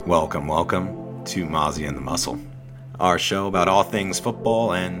Welcome to Mozzie and the Muscle, our show about all things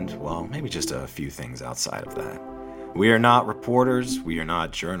football and, well, maybe just a few things outside of that. We are not reporters, we are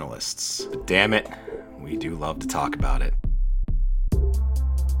not journalists, but damn it, we do love to talk about it.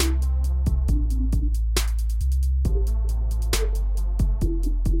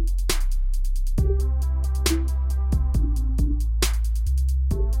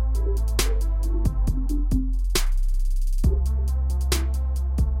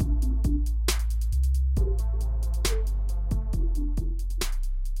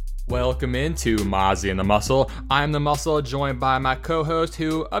 Welcome into Mozzie and the Muscle. I'm the Muscle, joined by my co-host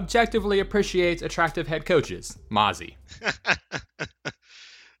who objectively appreciates attractive head coaches, Mozzie.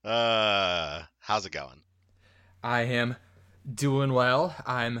 How's it going? I am doing well.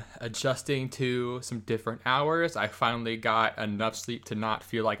 I'm adjusting to some different hours. I finally got enough sleep to not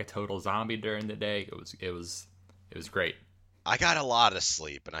feel like a total zombie during the day. It was great. I got a lot of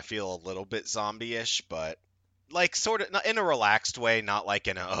sleep and I feel a little bit zombie-ish, but like sort of in a relaxed way, not like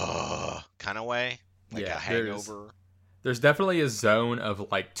in a kind of way, like a hangover. There's definitely a zone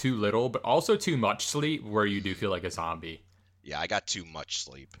of like too little, but also too much sleep where you do feel like a zombie. Yeah, I got too much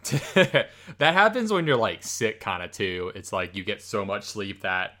sleep. That happens when you're like sick kind of too. It's like you get so much sleep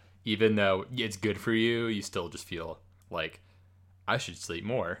that even though it's good for you, you still just feel like I should sleep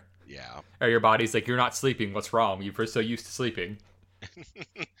more. Yeah. Or your body's like, you're not sleeping. What's wrong? You're so used to sleeping.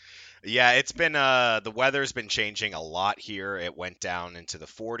 Yeah, it's been the weather's been changing a lot here. It went down into the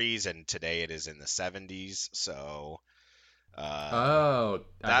 40s and today it is in the 70s. So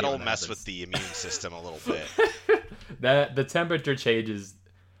that'll mess with the immune system a little bit. The temperature changes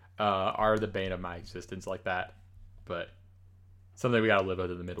are the bane of my existence like that. But something we got to live with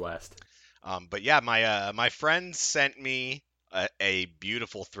in the Midwest. But yeah, my friends sent me a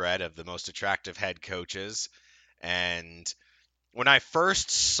beautiful thread of the most attractive head coaches, and when I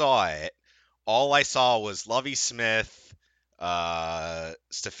first saw it, all I saw was Lovie Smith, Stefanski,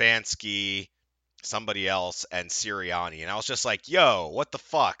 somebody else, and Sirianni. And I was just like, yo, what the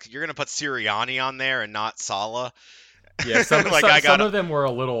fuck? You're going to put Sirianni on there and not Saleh? Yeah, some of them were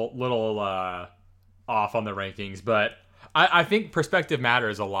a little off on the rankings, but I think perspective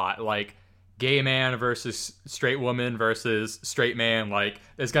matters a lot. Like, gay man versus straight woman versus straight man, like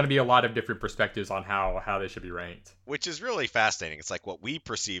there's going to be a lot of different perspectives on how they should be ranked, which is really fascinating. It's like what we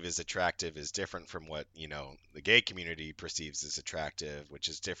perceive as attractive is different from what, you know, the gay community perceives as attractive, which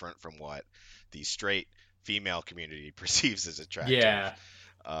is different from what the straight female community perceives as attractive. Yeah.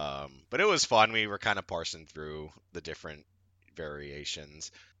 But it was fun. We were kind of parsing through the different variations.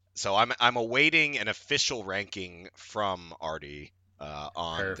 So I'm awaiting an official ranking from Artie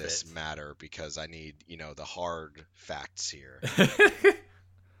on Perfect. This matter, because I need, the hard facts here.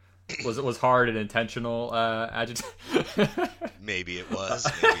 Was hard and intentional adjective? Maybe it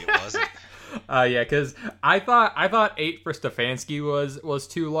was. Maybe it wasn't. Yeah, because I thought 8 for Stefanski was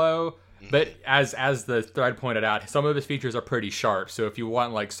too low, but as the thread pointed out, some of his features are pretty sharp. So if you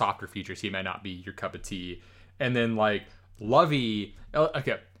want like softer features, he might not be your cup of tea. And then like Lovie,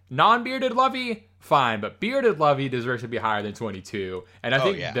 okay, non-bearded Lovie, fine, but bearded Lovie deserves to be higher than 22. And I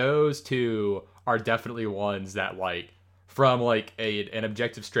think those two are definitely ones that, like, from like an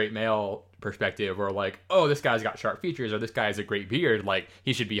objective straight male perspective, or like, oh, this guy's got sharp features, or this guy has a great beard, like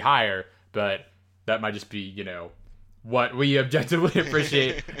he should be higher. But that might just be, what we objectively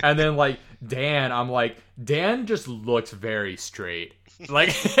appreciate. And then like Dan, I'm like, Dan just looks very straight.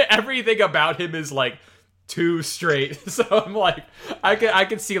 Like everything about him is like too straight. So I'm like, I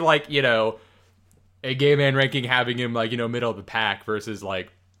could see like, a gay man ranking having him like, middle of the pack versus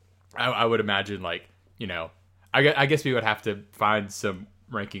like, I would imagine like, I guess we would have to find some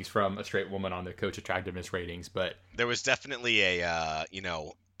rankings from a straight woman on the coach attractiveness ratings, but there was definitely a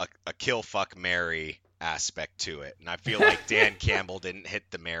kill, fuck, marry aspect to it. And I feel like Dan Campbell didn't hit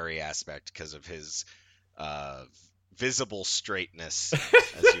the marry aspect because of his visible straightness,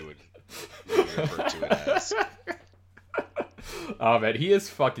 as you would refer to it as. Oh man, he is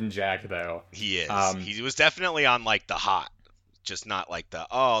fucking jacked though. He is. He was definitely on like the hot, just not like the,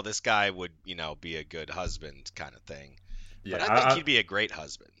 oh, this guy would, be a good husband kind of thing. Yeah, but I think he'd be a great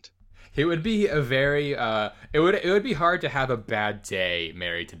husband. He would be a very it would be hard to have a bad day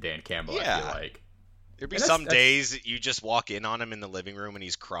married to Dan Campbell. Yeah. I feel like there'd be some days that you just walk in on him in the living room and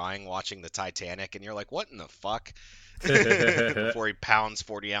he's crying watching the Titanic, and you're like, what in the fuck? Before he pounds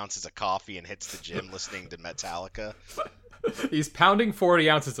 40 ounces of coffee and hits the gym listening to Metallica. He's pounding 40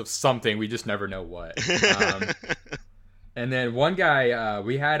 ounces of something. We just never know what. And then one guy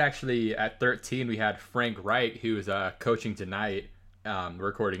we had actually at 13, we had Frank Wright, who is coaching tonight,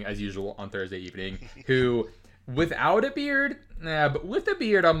 recording as usual on Thursday evening, who Without a beard, nah, but with a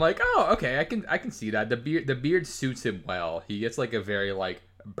beard, I'm like, oh, okay, I can see that. The beard suits him well. He gets like a very like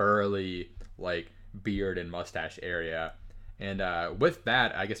burly like beard and mustache area. And with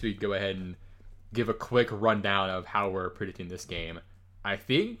that, I guess we could go ahead and give a quick rundown of how we're predicting this game. I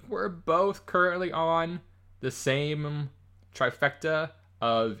think we're both currently on the same trifecta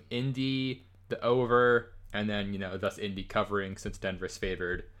of Indy, the over, and then, thus Indy covering since Denver's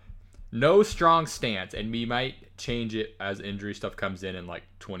favored. No strong stance, and we might change it as injury stuff comes in like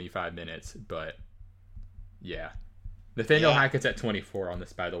 25 minutes, but yeah. Nathaniel Hackett's at 24 on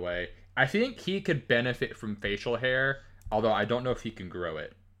this, by the way. I think he could benefit from facial hair, although I don't know if he can grow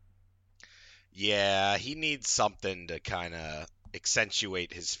it. Yeah, he needs something to kind of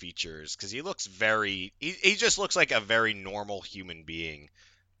accentuate his features because he looks he just looks like a very normal human being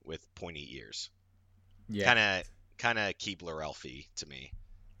with pointy ears. Yeah. Kind of Keebler-Elfie to me.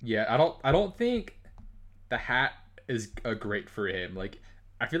 Yeah, I don't think the hat is great for him. Like,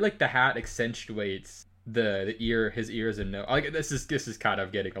 I feel like the hat accentuates his ears and nose. Like, this is kind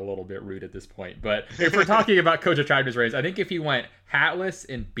of getting a little bit rude at this point. But if we're talking about Coach Attractiveness ratings, I think if he went hatless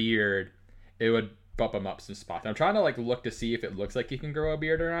and beard, it would bump him up some spots. I'm trying to like look to see if it looks like he can grow a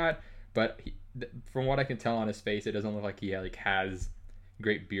beard or not. But from what I can tell on his face, it doesn't look like he has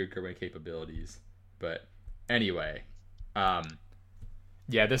great beard growing capabilities. But anyway,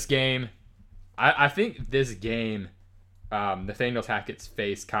 yeah, this game, I think this game, Nathaniel Hackett's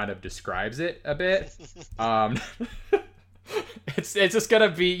face kind of describes it a bit. It's just gonna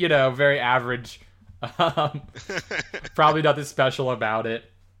be, very average. Probably nothing special about it.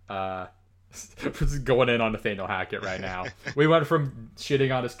 Just going in on Nathaniel Hackett right now. We went from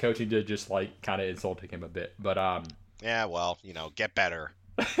shitting on his coaching to just like kind of insulting him a bit. But yeah, well, get better.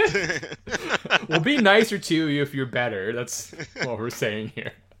 We'll be nicer to you if you're better. That's what we're saying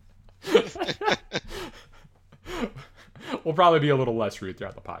here. We'll probably be a little less rude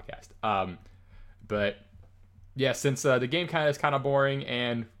throughout the podcast. But yeah, since the game is kind of boring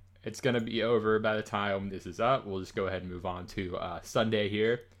and it's going to be over by the time this is up, we'll just go ahead and move on to Sunday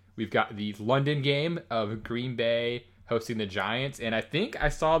here. We've got the London game of Green Bay hosting the Giants. And I think I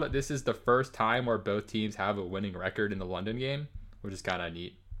saw that this is the first time where both teams have a winning record in the London game, which is kind of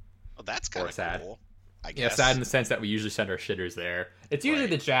neat. Well, that's kind of cool, I guess. Yeah, sad in the sense that we usually send our shitters there. It's usually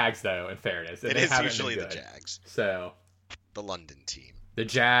the Jags, though, in fairness. It is usually the Jags. So, the London team. The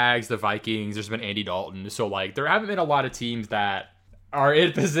Jags, the Vikings, there's been Andy Dalton. So, like, there haven't been a lot of teams that are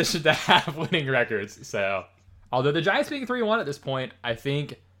in position to have winning records. So, although the Giants being 3-1 at this point, I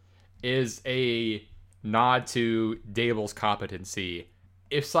think is a nod to Dable's competency.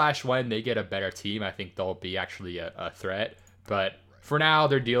 If/when they get a better team, I think they'll be actually a threat. But for now,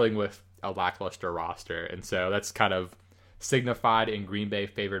 they're dealing with a lackluster roster. And so that's kind of signified in Green Bay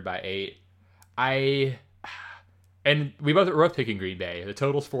favored by 8. And we're both picking Green Bay. The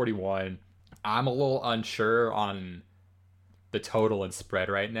total's 41. I'm a little unsure on the total and spread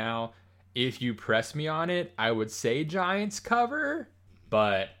right now. If you press me on it, I would say Giants cover,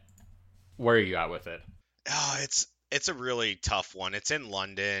 but where are you at with it? Oh, it's a really tough one. It's in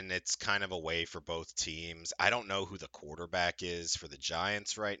London. It's kind of away for both teams. I don't know who the quarterback is for the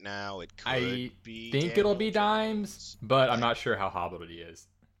Giants right now. It could be. I think it'll be Dimes, but I'm not sure how hobbled he is.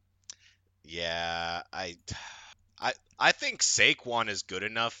 Yeah, I think Saquon is good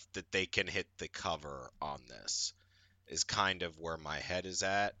enough that they can hit the cover on this. Is kind of where my head is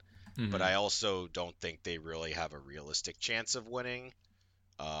at. Mm-hmm. But I also don't think they really have a realistic chance of winning.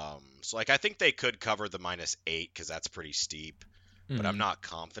 So like I think they could cover the -8 because that's pretty steep, but I'm not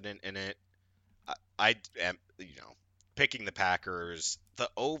confident in it. I am, picking the Packers. The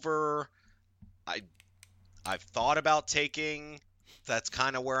over, I've thought about taking. That's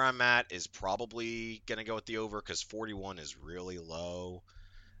kind of where I'm at. Is probably gonna go with the over because 41 is really low.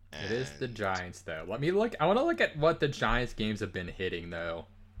 It is the Giants though. Let me look. I want to look at what the Giants games have been hitting though,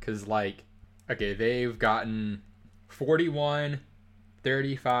 because like, okay, they've gotten 41.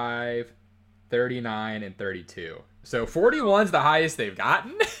 35, 39, and 32. So 41's the highest they've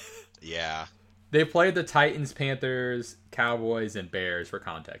gotten. Yeah. They played the Titans, Panthers, Cowboys, and Bears for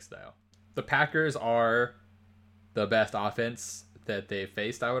context, though. The Packers are the best offense that they've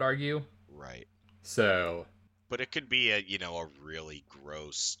faced, I would argue. Right. So. But it could be a really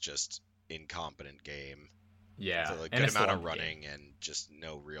gross, just incompetent game. Yeah. So a good amount of running and just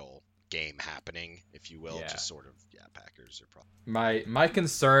no real game happening, if you will. Just sort of, Packers are probably. My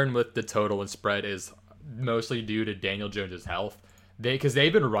concern with the total and spread is mostly due to Daniel Jones' health. Because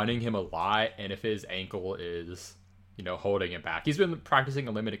they've been running him a lot, and if his ankle is, holding him back, he's been practicing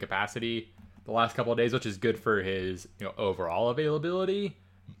a limited capacity the last couple of days, which is good for his, overall availability.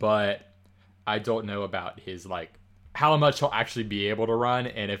 But I don't know about his like how much he'll actually be able to run,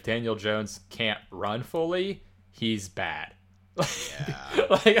 and if Daniel Jones can't run fully, he's bad. Yeah.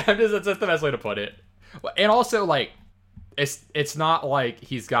 Like that's the best way to put it. And also like it's not like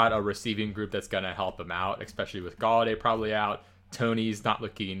he's got a receiving group that's gonna help him out, especially with Galladay probably out. Tony's not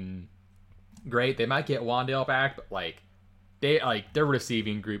looking great. They might get Wandale back, but like their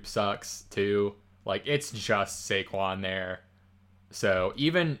receiving group sucks too. Like it's just Saquon there. So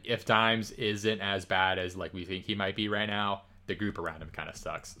even if Dimes isn't as bad as like we think he might be right now, the group around him kind of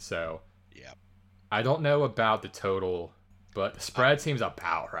sucks. So Yeah. I don't know about the total, but the spread seems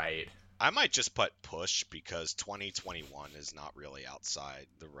about right. I might just put push because 2021 is not really outside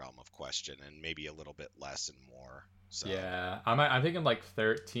the realm of question, and maybe a little bit less and more. So Yeah, I'm thinking like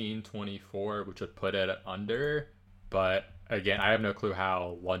 13-24, which would put it under. But again, I have no clue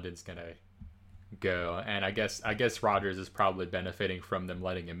how London's gonna go, and I guess Rodgers is probably benefiting from them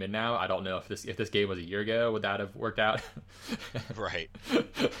letting him in now. I don't know if this game was a year ago, would that have worked out? Right.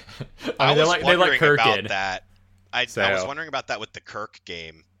 I mean, was they let Kirk about in. that. I was wondering about that with the Kirk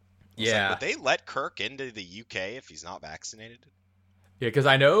game. Yeah. Would they let Kirk into the UK if he's not vaccinated? Yeah, because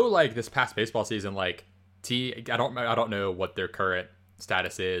I know like this past baseball season, like I don't know what their current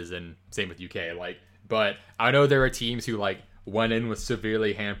status is, and same with UK. Like, but I know there are teams who like went in with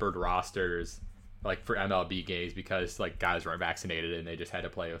severely hampered rosters, like for MLB games because like guys weren't vaccinated and they just had to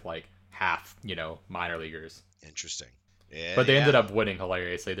play with like half, minor leaguers. Interesting. Yeah, But they ended up winning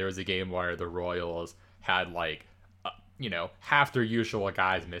hilariously. There was a game where the Royals had like, half their usual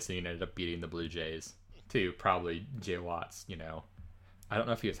guys missing and ended up beating the Blue Jays too. Probably Jay Watts, I don't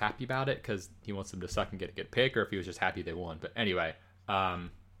know if he was happy about it because he wants them to suck and get a good pick, or if he was just happy they won. But anyway,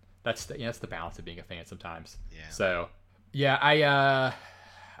 that's the balance of being a fan sometimes. Yeah. So yeah,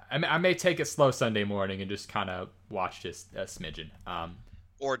 I may take it slow Sunday morning and just kind of watch just a smidgen.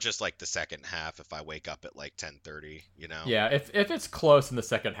 Or just like the second half if I wake up at like 10:30, Yeah, if it's close in the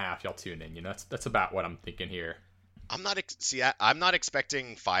second half, y'all tune in. That's about what I'm thinking here. I'm not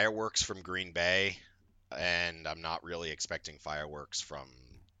expecting fireworks from Green Bay, and I'm not really expecting fireworks from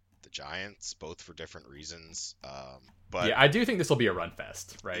the Giants, both for different reasons. But yeah, I do think this will be a run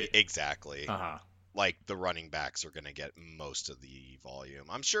fest, right? Exactly. Uh-huh. Like the running backs are going to get most of the volume.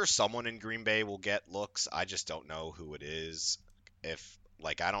 I'm sure someone in Green Bay will get looks. I just don't know who it is.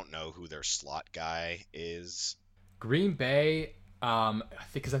 I don't know who their slot guy is. Green Bay,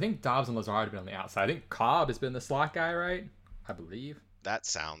 because I think Dobbs and Lazard have been on the outside. I think Cobb has been the slot guy, right? I believe. That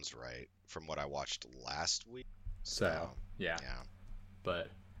sounds right from what I watched last week. So yeah. Yeah. But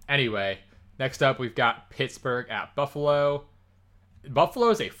anyway, next up we've got Pittsburgh at Buffalo. Buffalo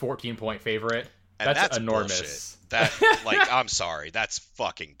is a 14-point favorite. And that's enormous. Bullshit. I'm sorry. That's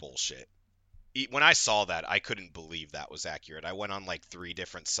fucking bullshit. When I saw that, I couldn't believe that was accurate. I went on like 3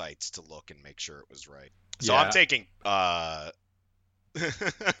 different sites to look and make sure it was right. So yeah. I'm taking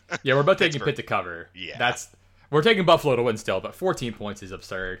Yeah, we're both taking Pitt to cover. Yeah. We're taking Buffalo to win still, but 14 points is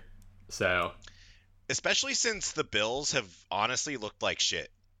absurd. So, especially since the Bills have honestly looked like shit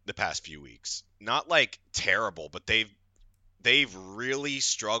the past few weeks. Not like terrible, but they've really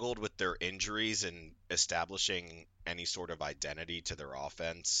struggled with their injuries and establishing any sort of identity to their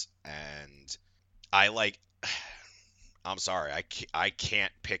offense. And I'm sorry, I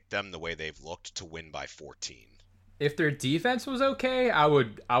can't pick them the way they've looked to win by 14. If their defense was okay, I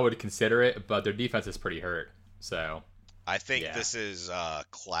would consider it, but their defense is pretty hurt. So I think this is a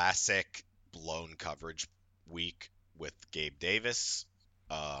classic blown coverage week with Gabe Davis.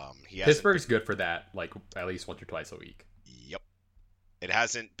 Pittsburgh's good for that, like at least once or twice a week. Yep. It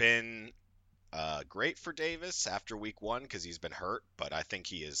hasn't been great for Davis after week 1 because he's been hurt, but I think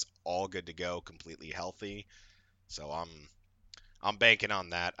he is all good to go, completely healthy. So I'm banking on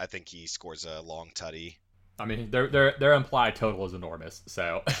that. I think he scores a long tutty. I mean, their implied total is enormous,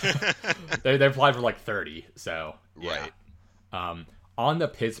 so they implied for like 30. So yeah. Right. On the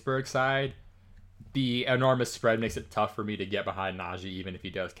Pittsburgh side, the enormous spread makes it tough for me to get behind Najee, even if he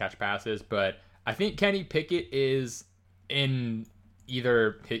does catch passes. But I think Kenny Pickett is in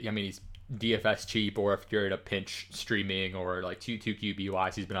either, he's DFS cheap, or if you're in a pinch streaming or like 2 QB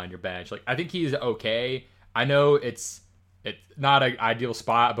wise, he's been on your bench. Like, I think he's okay. I know it's not an ideal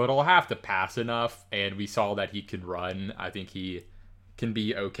spot, but he'll have to pass enough, and we saw that he can run. I think he can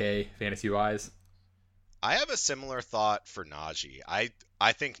be okay fantasy wise. I have a similar thought for Najee. I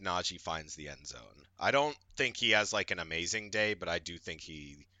think Najee finds the end zone. I don't think he has like an amazing day, but I do think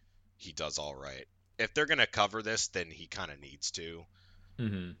he does all right. If they're gonna cover this, then he kind of needs to,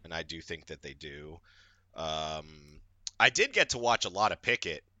 and I do think that they do. I did get to watch a lot of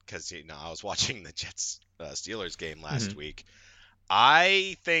Pickett because I was watching the Jets Steelers game last week.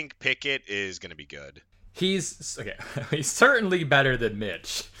 I think Pickett is going to be good. He's okay. He's certainly better than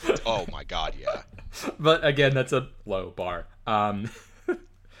Mitch. Oh my God, yeah. But again, that's a low bar. Yeah,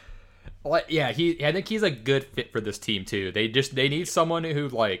 I think he's a good fit for this team too. They need someone who,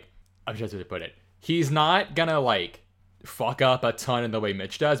 like, I'm just going to put it. He's not gonna like fuck up a ton in the way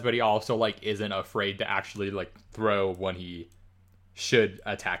Mitch does, but he also like isn't afraid to actually like throw when he should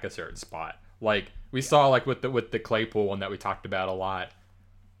attack a certain spot. Like we saw like with the Claypool one that we talked about a lot.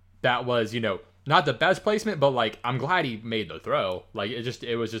 That was, not the best placement, but like I'm glad he made the throw. Like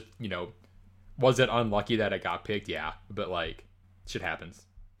it was just, was it unlucky that it got picked? Yeah, but like shit happens.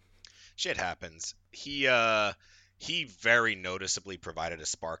 Shit happens. He very noticeably provided a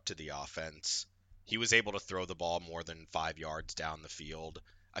spark to the offense. He was able to throw the ball more than 5 yards down the field.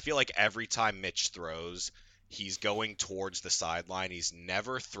 I feel like every time Mitch throws, he's going towards the sideline. He's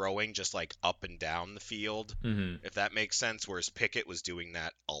never throwing just like up and down the field, if that makes sense, whereas Pickett was doing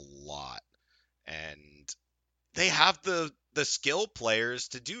that a lot. And they have the skill players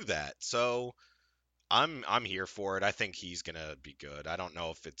to do that. So I'm here for it. I think he's going to be good. I don't know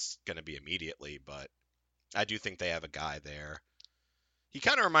if it's going to be immediately, but I do think they have a guy there. He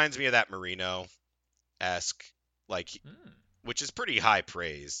kind of reminds me of that Marino-esque, like, which is pretty high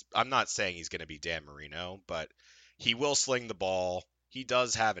praise. I'm not saying he's going to be Dan Marino, but he will sling the ball. He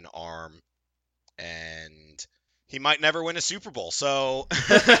does have an arm, and he might never win a Super Bowl. So,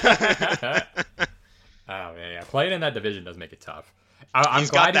 oh yeah, playing in that division does make it tough.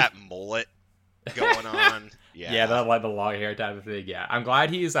 He's got that mullet going on. Yeah, that like the long hair type of thing. Yeah, I'm glad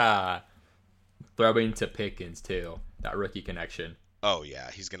he's throwing to Pickens too. That rookie connection. Oh yeah,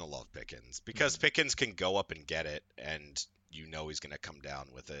 he's gonna love Pickens because Pickens can go up and get it, and he's gonna come down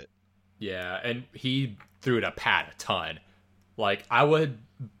with it. Yeah, and he threw to Pat a ton. Like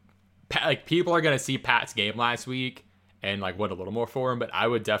people are gonna see Pat's game last week and like want a little more for him, but I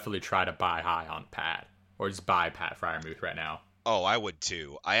would definitely try to buy high on Pat or just buy Pat Freiermuth right now. Oh, I would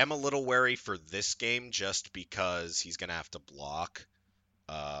too. I am a little wary for this game just because he's gonna have to block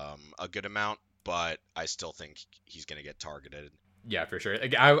a good amount, but I still think he's gonna get targeted. Yeah, for sure.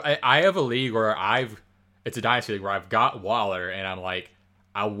 I have a league where it's a dynasty league where I've got Waller, and I'm like,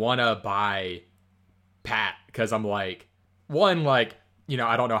 I want to buy Pat because I'm like, one, like,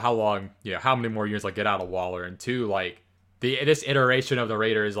 I don't know how long, how many more years I get out of Waller, and two, like, this iteration of the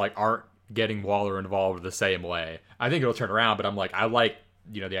Raiders like aren't getting Waller involved the same way. I think it'll turn around, but I'm like, I like,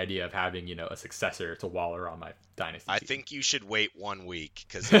 the idea of having, a successor to Waller on my dynasty team. I think you should wait 1 week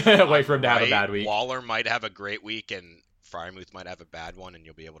because wait for him to have a bad week. Waller might have a great week and Freiermuth might have a bad one, and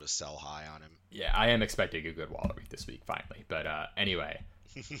you'll be able to sell high on him. Yeah, I am expecting a good Waller week this week, finally. But anyway.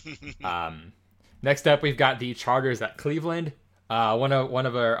 Next up, we've got the Chargers at Cleveland. One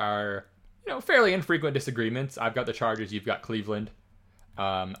of our fairly infrequent disagreements. I've got the Chargers, you've got Cleveland.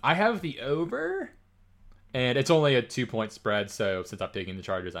 I have the over, and it's only a 2-point spread, so since I'm taking the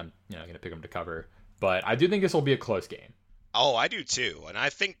Chargers, I'm going to pick them to cover. But I do think this will be a close game. Oh, I do too. And I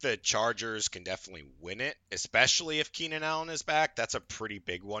think the Chargers can definitely win it, especially if Keenan Allen is back. That's a pretty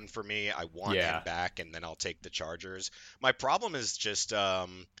big one for me. I want him back, and then I'll take the Chargers. My problem is just the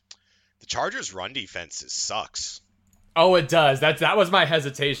Chargers' run defense sucks. Oh, it does. That was my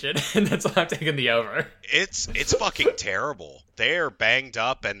hesitation, and that's why I'm taking the over. It's fucking terrible. They're banged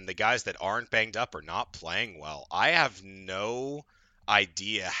up, and the guys that aren't banged up are not playing well. I have no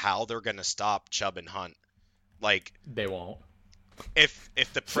idea how they're going to stop Chubb and Hunt. Like, they won't. If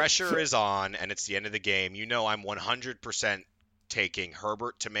the pressure is on and it's the end of the game, I'm 100% taking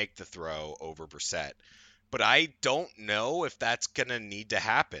Herbert to make the throw over Brissett. But I don't know if that's going to need to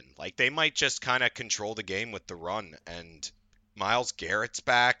happen. Like, they might just kind of control the game with the run. And Myles Garrett's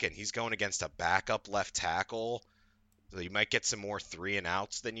back, and he's going against a backup left tackle. So you might get some more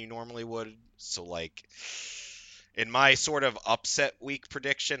 3-and-outs than you normally would. So, like, in my sort of upset week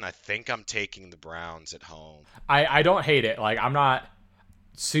prediction, I think I'm taking the Browns at home. I don't hate it. Like, I'm not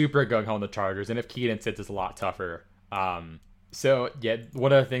super gung ho on the Chargers, and if Keaton sits, it's a lot tougher. So, yeah,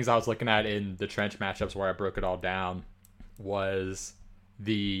 one of the things I was looking at in the trench matchups where I broke it all down was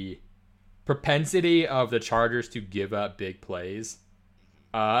the propensity of the Chargers to give up big plays.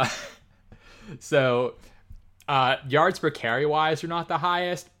 So, yards per carry wise are not the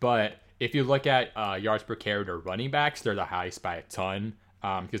highest, but if you look at yards per carry to running backs, they're the highest by a ton.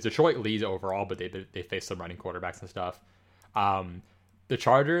 Because Detroit leads overall, but they face some running quarterbacks and stuff. The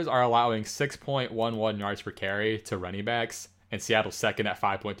Chargers are allowing 6.11 yards per carry to running backs, and Seattle's second at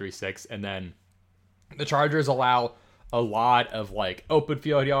 5.36. And then the Chargers allow a lot of like open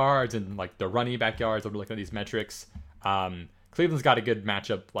field yards and like the running back yards. I'm looking at these metrics. Cleveland's got a good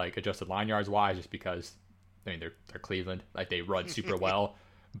matchup, like adjusted line yards wise, just because I mean, they're Cleveland, like they run super well.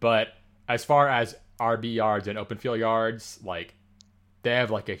 But as far as RB yards and open field yards, like they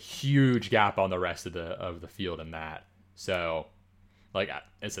have like a huge gap on the rest of the field in that. So, like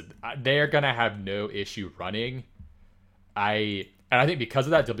I said, they're gonna have no issue running. I think because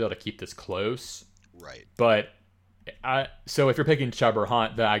of that, they'll be able to keep this close. Right. But so if you're picking Chubb or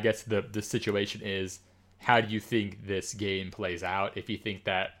Hunt, then I guess the situation is, how do you think this game plays out? If you think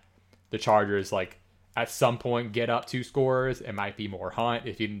that the Chargers like at some point get up 2 scores, it might be more Hunt.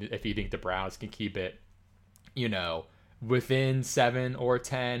 If you think the Browns can keep it, within 7 or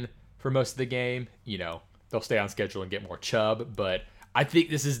 10 for most of the game, they'll stay on schedule and get more Chubb. But I think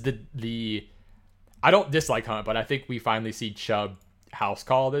this is the I don't dislike Hunt, but I think we finally see Chubb house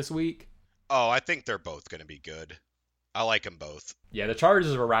call this week. Oh, I think they're both going to be good. I like them both. Yeah, the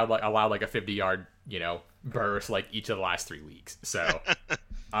Chargers have allowed like a 50-yard, burst like each of the last 3 weeks. So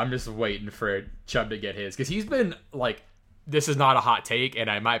I'm just waiting for Chubb to get his, because he's been like, this is not a hot take, and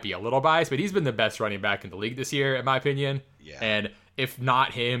I might be a little biased, but he's been the best running back in the league this year, in my opinion. Yeah. And if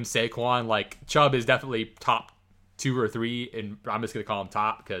not him, Saquon, like Chubb is definitely top 2 or 3, and I'm just gonna call him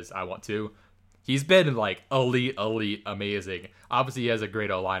top because I want to. He's been like elite, amazing. Obviously, he has a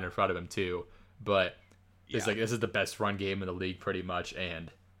great O-line in front of him too, but it's like this is the best run game in the league pretty much,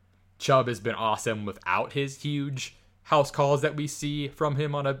 and Chubb has been awesome without his huge house calls that we see from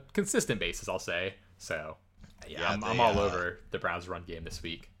him on a consistent basis, I'll say. So, I'm all over the Browns run game this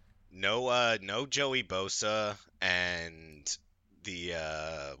week. No Joey Bosa, and the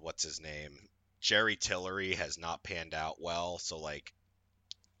what's his name? Jerry Tillery has not panned out well, so like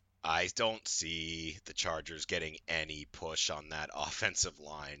I don't see the Chargers getting any push on that offensive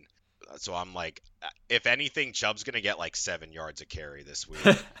line. So I'm like, if anything, Chubb's going to get like 7 yards a carry this week.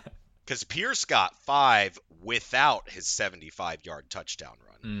 Because Pierce got 5 without his 75-yard touchdown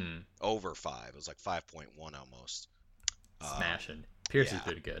run. Over 5. It was like 5.1 almost. Smashing. Pierce is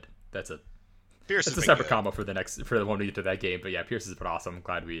pretty good. That's a good. separate combo for the one we get to that game. But yeah, Pierce has been awesome. I'm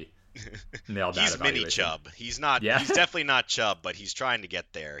glad we nailed that. He's mini Chubb. He's not. Yeah. He's definitely not Chubb, but he's trying to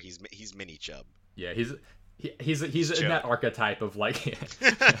get there. He's mini Chubb. Yeah, he's in that archetype of like,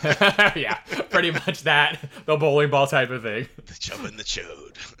 yeah, pretty much that, the bowling ball type of thing. The Chubb and the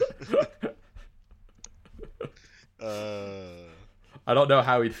Chode. I don't know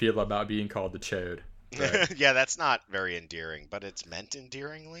how he'd feel about being called the Chode. But... yeah, that's not very endearing, but it's meant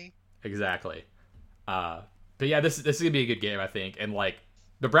endearingly. Exactly. But yeah, this is gonna be a good game, I think, and like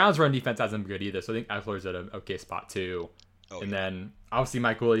the Browns' run defense hasn't been good either, so I think Ekeler's at an okay spot too. Then obviously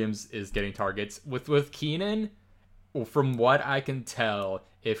Mike Williams is getting targets with Keenan. Well, from what I can tell,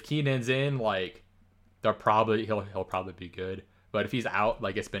 if Keenan's in, like he'll probably be good. But if he's out,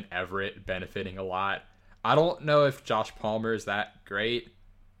 like it's been Everett benefiting a lot. I don't know if Josh Palmer is that great,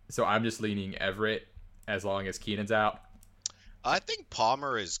 so I'm just leaning Everett as long as Keenan's out. I think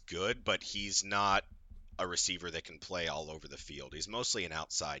Palmer is good, but he's not a receiver that can play all over the field. He's mostly an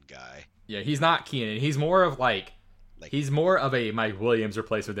outside guy. Yeah, he's not Keenan. He's more of he's more of a Mike Williams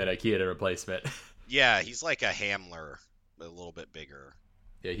replacement than a Keenan replacement. Yeah, he's like a Hamler, but a little bit bigger.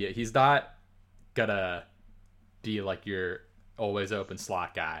 Yeah, he's not gonna be like your always open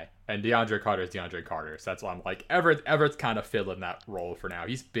slot guy. And DeAndre Carter is DeAndre Carter. So that's why I'm like, Everett's kind of filling that role for now.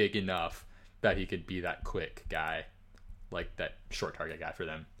 He's big enough that he could be that quick guy, like that short target guy for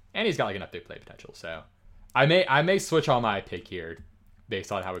them. And he's got like enough big play potential. So I may switch on my pick here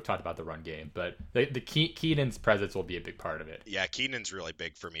based on how we've talked about the run game, but the Keenan's presence will be a big part of it. Yeah, Keenan's really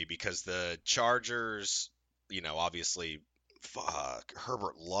big for me because the Chargers, obviously,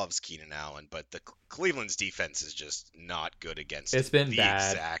 Herbert loves Keenan Allen, but the Cleveland's defense is just not good against the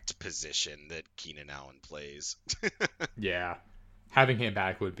bad. Exact position that Keenan Allen plays. Yeah, having him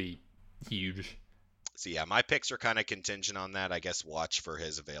back would be huge. So yeah, my picks are kind of contingent on that. I guess watch for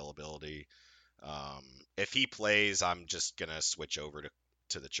his availability. If he plays, I'm just gonna switch over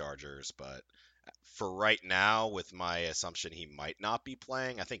to the Chargers, but for right now, with my assumption he might not be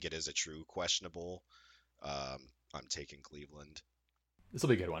playing, I think it is a true questionable. I'm taking Cleveland. This will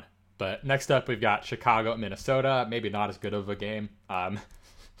be a good one. But next up, we've got Chicago at Minnesota. Maybe not as good of a game.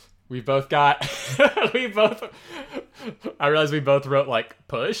 We both got I realized we both wrote like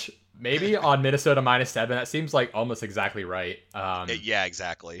push maybe on Minnesota -7. That seems like almost exactly right. Yeah,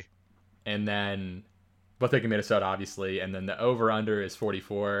 exactly. And then both taking Minnesota, obviously. And then the over-under is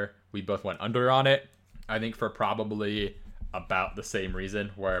 44. We both went under on it. I think for probably about the same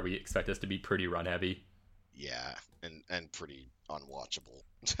reason, where we expect this to be pretty run-heavy. Yeah, and pretty unwatchable.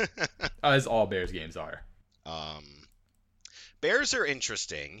 As all Bears games are. Bears are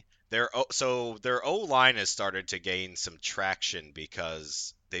interesting. Their O-line has started to gain some traction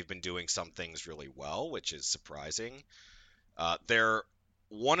because they've been doing some things really well, which is surprising. They're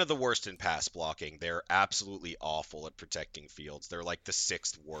one of the worst in pass blocking. They're absolutely awful at protecting Fields. They're like the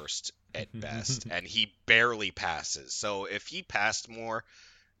 6th worst at best, and he barely passes. So if he passed more,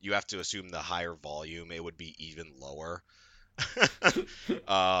 you have to assume the higher volume, it would be even lower.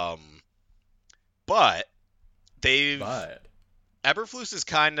 But Eberflus has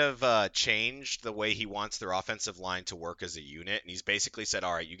kind of changed the way he wants their offensive line to work as a unit, and he's basically said,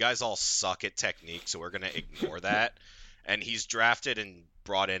 all right, you guys all suck at technique, so we're going to ignore that. And he's drafted and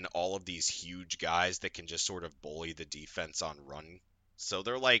brought in all of these huge guys that can just sort of bully the defense on run. So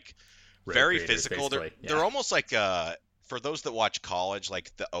they're like very physical. They're almost like, for those that watch college,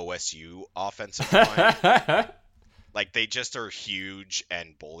 like the OSU offensive line. Like, they just are huge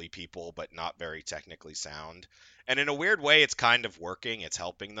and bully people, but not very technically sound. And in a weird way, it's kind of working. It's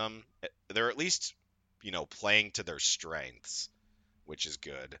helping them. They're at least, playing to their strengths, which is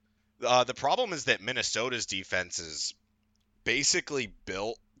good. The problem is that Minnesota's defense is basically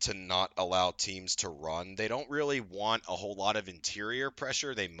built to not allow teams to run. They don't really want a whole lot of interior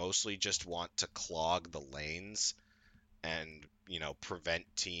pressure. They mostly just want to clog the lanes and, prevent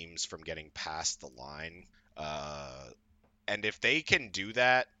teams from getting past the line. And if they can do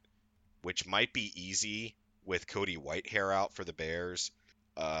that, which might be easy with Cody Whitehair out for the Bears,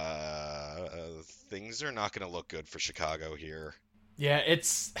 things are not going to look good for Chicago here. Yeah,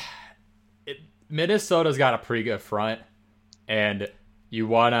 Minnesota's got a pretty good front, and you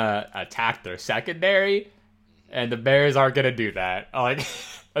want to attack their secondary, and the Bears aren't going to do that. Like,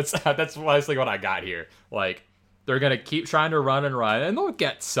 that's mostly what I got here. Like, they're going to keep trying to run, and they'll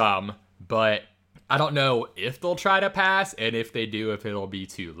get some, but I don't know if they'll try to pass, and if they do, if it'll be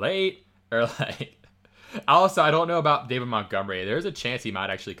too late, or like. Also, I don't know about David Montgomery. There's a chance he might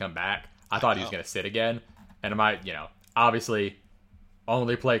actually come back. I thought he was going to sit again, and I might, obviously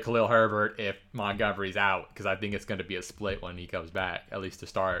only play Khalil Herbert if Montgomery's out, because I think it's going to be a split when he comes back, at least to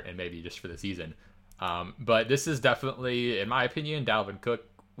start, and maybe just for the season. But this is definitely, in my opinion, Dalvin Cook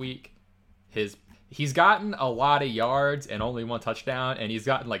week. He's gotten a lot of yards and only 1 touchdown, and he's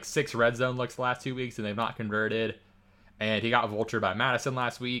gotten like 6 red zone looks the last 2 weeks, and they've not converted. And he got vultured by Madison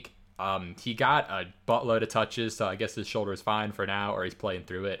last week. He got a buttload of touches, so I guess his shoulder is fine for now, or he's playing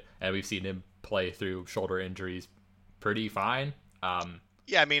through it. And we've seen him play through shoulder injuries pretty fine.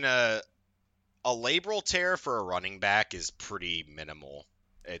 Yeah, I mean, a labral tear for a running back is pretty minimal.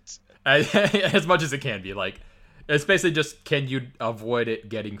 It's as much as it can be. Like, it's basically just, can you avoid it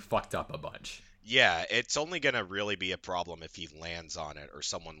getting fucked up a bunch? Yeah, it's only going to really be a problem if he lands on it or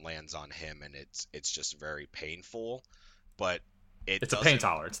someone lands on him, and it's just very painful. But it's a pain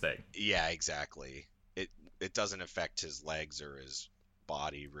tolerance thing. Yeah, exactly. It doesn't affect his legs or his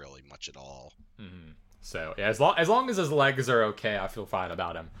body really much at all. Mm-hmm. So yeah, as long as his legs are okay, I feel fine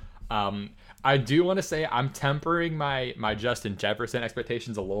about him. I do want to say I'm tempering my Justin Jefferson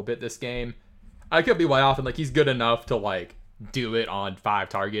expectations a little bit this game. I could be way off, and like, he's good enough to like do it on 5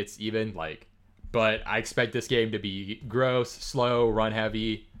 targets even, like, but I expect this game to be gross, slow, run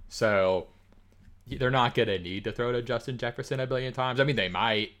heavy. So they're not gonna need to throw to Justin Jefferson a billion times. I mean, they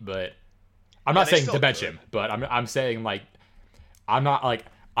might, but I'm not saying to bench him. But I'm saying, like, I'm not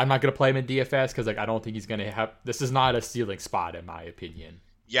gonna play him in DFS because, like, I don't think he's gonna have. This is not a ceiling spot in my opinion.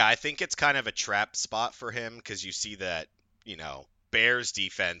 Yeah, I think it's kind of a trap spot for him because you see that, Bears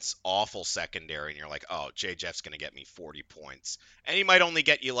defense, awful secondary, and you're like, oh, J. Jeff's gonna get me 40 points, and he might only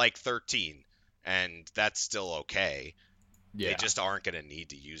get you like 13, and that's still okay. Yeah. They just aren't gonna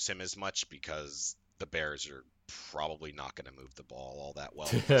need to use him as much because the Bears are probably not going to move the ball all that well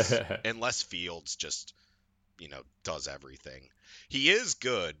unless Fields just, does everything. He is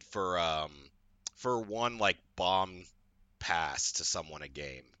good for one like bomb pass to someone a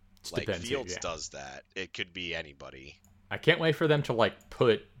game. Like, Fields does that. It could be anybody. I can't wait for them to like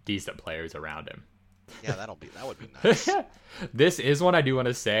put decent players around him. Yeah, that would be nice. This is one I do want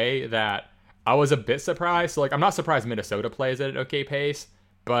to say that I was a bit surprised. So, like, I'm not surprised Minnesota plays at an okay pace,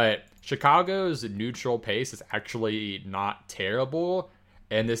 but Chicago's neutral pace is actually not terrible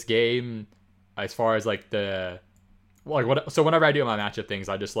in this game, as far as like so whenever I do my matchup things,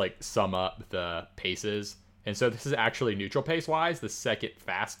 I just like sum up the paces, and so this is actually neutral pace wise the second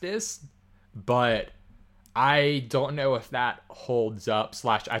fastest, but I don't know if that holds up.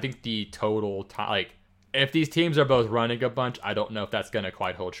 I think the total time, like, if these teams are both running a bunch, I don't know if that's gonna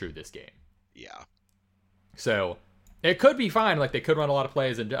quite hold true this game. Yeah. So it could be fine. Like, they could run a lot of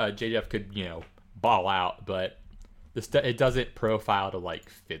plays, and JJF could, ball out, but it doesn't profile to like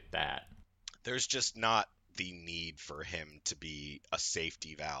fit that. There's just not the need for him to be a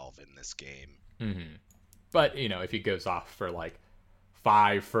safety valve in this game. Mm-hmm. But if he goes off for like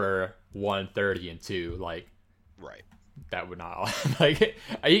 5 for 130 and 2. Like, Right. that would not like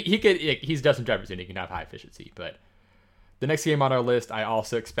he could. He's Justin Jefferson. He can have high efficiency, but the next game on our list, I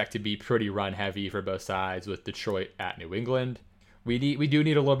also expect to be pretty run heavy for both sides with Detroit at New England. We do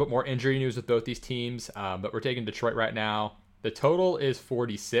need a little bit more injury news with both these teams, but we're taking Detroit right now. The total is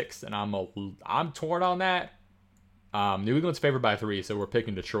 46, and I'm torn on that. New England's favored by 3, so we're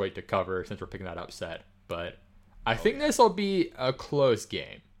picking Detroit to cover since we're picking that upset. But I think this will be a close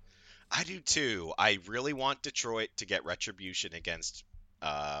game. I do too. I really want Detroit to get retribution against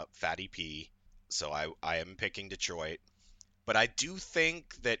Fatty P, so I am picking Detroit. But I do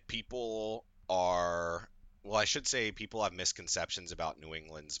think that people are, well, I should say people have misconceptions about New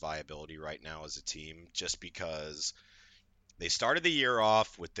England's viability right now as a team, just because they started the year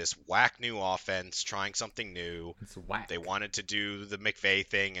off with this whack new offense, trying something new. It's whack. They wanted to do the McVay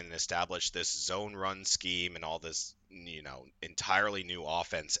thing and establish this zone run scheme and all this, entirely new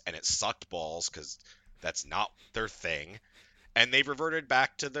offense, and it sucked balls because that's not their thing. And they've reverted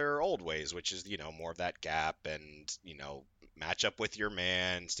back to their old ways, which is, more of that gap and, match up with your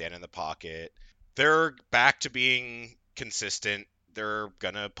man, stand in the pocket. They're back to being consistent. They're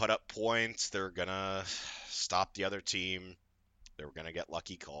going to put up points. They're going to stop the other team. They're going to get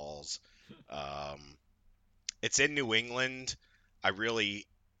lucky calls. It's in New England. I really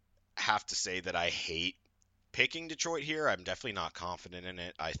have to say that I hate picking Detroit here. I'm definitely not confident in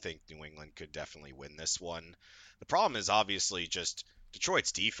it. I think New England could definitely win this one. The problem is obviously just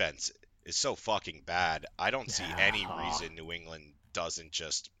Detroit's defense is so fucking bad. I don't see any reason New England doesn't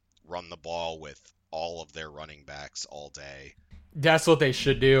just run the ball with all of their running backs all day. That's what they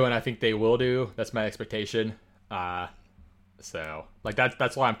should do, and I think they will do. That's my expectation. So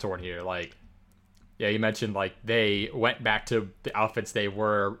that's why I'm torn here. Like, yeah, you mentioned like they went back to the offense they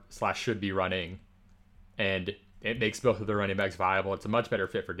were / should be running, and it makes both of their running backs viable. It's a much better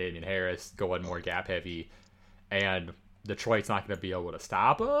fit for Damian Harris, going more gap heavy, and Detroit's not going to be able to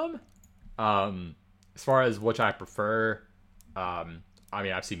stop him. As far as which I prefer,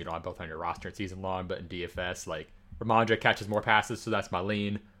 I've seen on both on your roster in season long, but in DFS, like Ramondre catches more passes, so that's my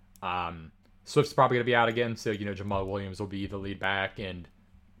lean. Swift's probably going to be out again, so Jamal Williams will be the lead back, and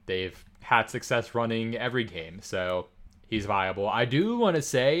they've had success running every game, so he's viable. I do want to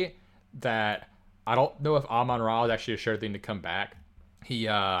say that I don't know if Amon-Ra is actually a sure thing to come back.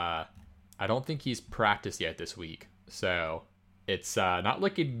 I don't think he's practiced yet this week, so it's not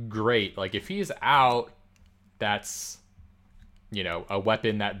looking great. Like, if he's out, that's a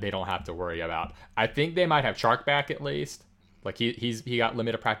weapon that they don't have to worry about. I think they might have Chark back at least. Like, he got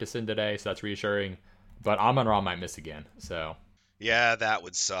limited practice in today, so that's reassuring. But Amon-Ra might miss again, so. Yeah, that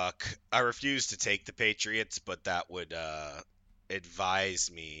would suck. I refuse to take the Patriots, but that would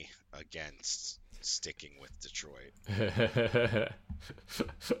advise me against sticking with Detroit.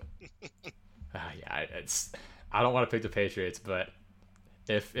 I don't want to pick the Patriots, but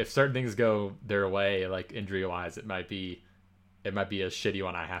if certain things go their way, like injury wise, it might be a shitty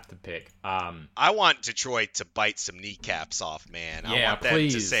one I have to pick. I want Detroit to bite some kneecaps off, man. Yeah, I want them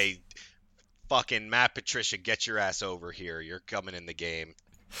please. to say, fucking Matt Patricia, get your ass over here. You're coming in the game.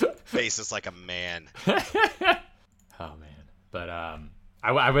 Face us like a man. Oh, man. But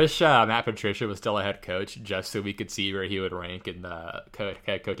I wish Matt Patricia was still a head coach just so we could see where he would rank in the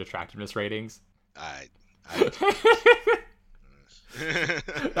head coach attractiveness ratings.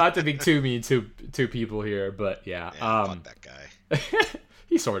 Not to be too mean to people here, but yeah. Fuck that guy.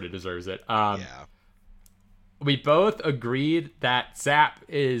 He sort of deserves it. Yeah. We both agreed that Zap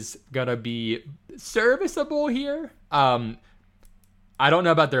is gonna be serviceable here. I don't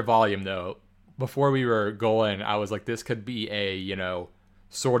know about their volume though. Before we were going, I was like, this could be a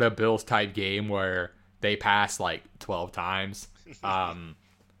sort of Bills type game where they pass like 12 times.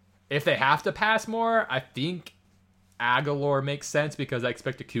 If they have to pass more, I think Aguilar makes sense because I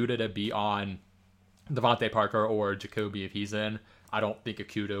expect Okudah to be on Devontae Parker or Jacoby if he's in. I don't think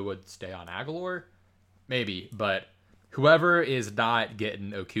Okudah would stay on Aguilar. Maybe, but whoever is not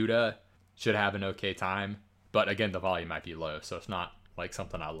getting Okudah should have an okay time. But again, the volume might be low, so it's not like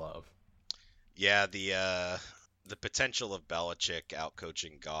something I love. Yeah, the potential of Belichick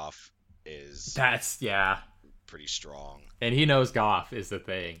outcoaching Goff is pretty strong. And he knows Goff is the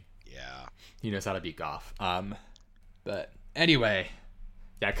thing. Yeah. He knows how to beat Goff. But anyway,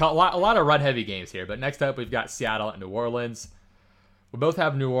 yeah, a lot of run-heavy games here. But next up, we've got Seattle and New Orleans. We both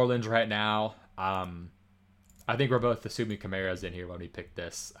have New Orleans right now. I think we're both assuming Kamara's in here when we pick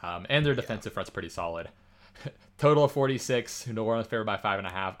this. And their defensive front's pretty solid. Total of 46. New Orleans favored by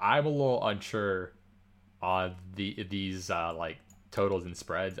 5.5. I'm a little unsure on these like totals and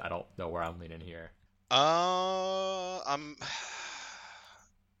spreads. I don't know where I'm leaning here.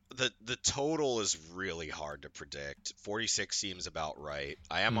 The total is really hard to predict. 46 seems about right.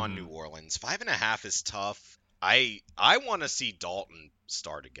 I am on New Orleans. 5.5 is tough. I want to see Dalton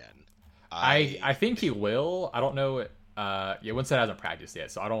start again. I think he will. I don't know. Winston hasn't practiced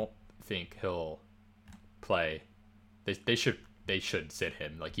yet, so I don't think he'll play. They should sit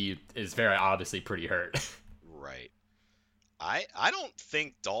him. Like, he is very obviously pretty hurt. Right. I don't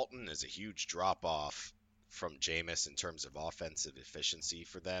think Dalton is a huge drop off from Jameis in terms of offensive efficiency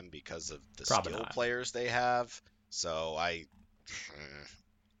for them because of the skill players they have. So I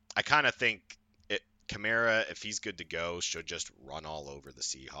kind of think Kamara, if he's good to go, should just run all over the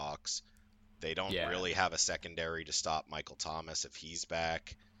Seahawks. They don't really have a secondary to stop Michael Thomas if he's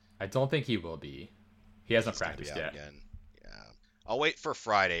back. I don't think he will be. He hasn't practiced yet. Again. Yeah. I'll wait for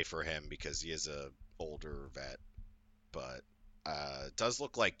Friday for him because he is a older vet. But it does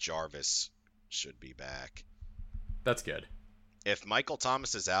look like Jarvis should be back. That's good. If Michael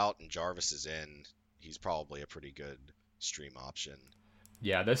Thomas is out and Jarvis is in, he's probably a pretty good stream option.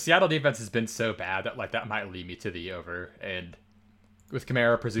 Yeah, the Seattle defense has been so bad that that might lead me to the over. And with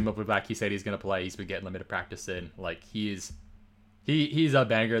Kamara presumably back, he said he's going to play. He's been getting limited practice in. Like, he's a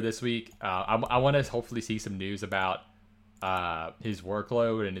banger this week. I want to hopefully see some news about his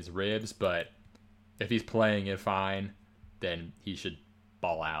workload and his ribs, but if he's playing it fine, then he should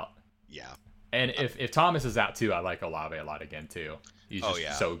ball out. Yeah. And if Thomas is out too, I like Olave a lot again too. He's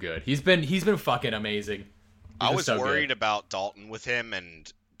just so good. He's been fucking amazing. I was worried about Dalton with him,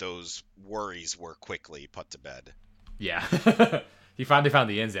 and those worries were quickly put to bed. Yeah. He finally found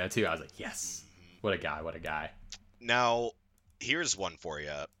the end zone too. I was like, yes. What a guy. Now, here's one for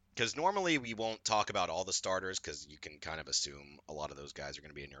you. Because normally we won't talk about all the starters because you can kind of assume a lot of those guys are going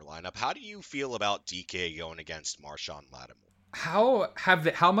to be in your lineup. How do you feel about DK going against Marshawn Lattimore?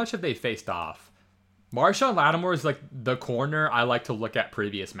 How much have they faced off? Marshawn Lattimore is like the corner I like to look at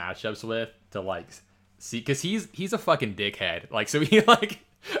previous matchups with to like see, because he's a fucking dickhead. Like, so he like,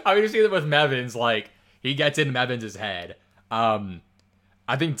 I mean, you see that with Mevins, like he gets in Mevins' head.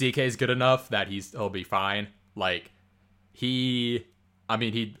 I think DK is good enough that he'll be fine. Like the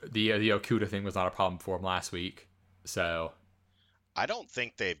Okuda thing was not a problem for him last week. So I don't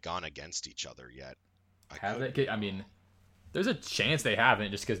think they've gone against each other yet. Have they? I mean, there's a chance they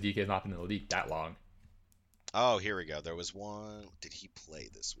haven't just because DK's not been in the league that long. Oh, here we go. There was one. Did he play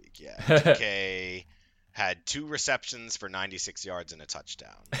this week? Yeah. DK had 2 receptions for 96 yards and a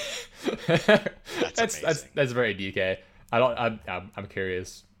touchdown. That's amazing. That's very DK. I'm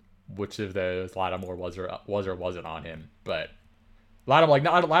curious which of those Lattimore was or wasn't on him, but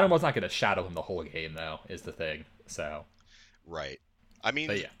Lattimore's not going to shadow him the whole game though. Is the thing. So. Right. I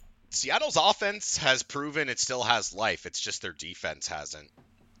mean, Seattle's offense has proven it still has life. It's just their defense hasn't.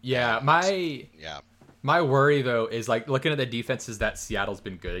 Yeah, my worry though is like looking at the defenses that Seattle's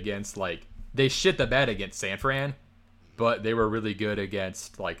been good against. Like, they shit the bed against San Fran, but they were really good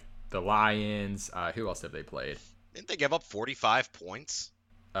against like the Lions. Who else have they played? Didn't they give up 45 points?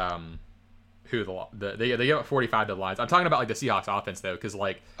 They gave up 45 to the Lions. I'm talking about like the Seahawks offense though, because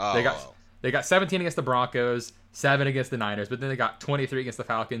like they got 17 against the Broncos, 7 against the Niners, but then they got 23 against the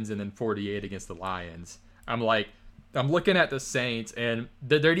Falcons and then 48 against the Lions. I'm looking at the Saints, and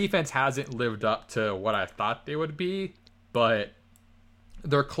their defense hasn't lived up to what I thought they would be, but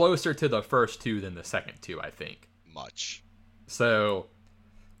they're closer to the first 2 than the second 2, I think. Much. So,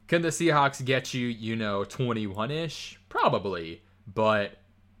 can the Seahawks get you, 21-ish? Probably, but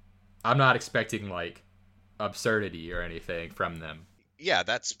I'm not expecting, like, absurdity or anything from them. Yeah,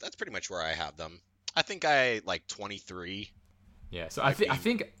 that's pretty much where I have them. I think I like 23. Yeah, so I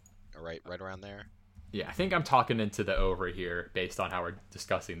think right around there. Yeah, I think I'm talking into the over here based on how we're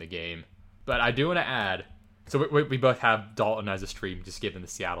discussing the game. But I do want to add, so we both have Dalton as a stream, just given the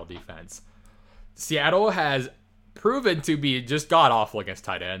Seattle defense. Seattle has proven to be just god-awful against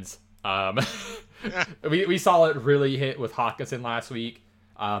tight ends. We saw it really hit with Hawkinson last week.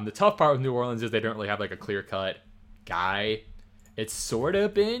 The tough part with New Orleans is they don't really have like a clear-cut guy. It's sort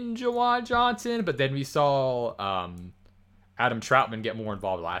of been Juwan Johnson, but then we saw Adam Troutman get more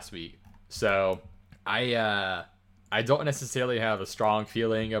involved last week. So I don't necessarily have a strong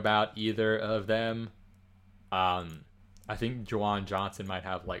feeling about either of them. I think Juwan Johnson might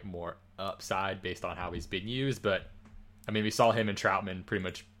have like more upside based on how he's been used, but I mean, we saw him and Troutman pretty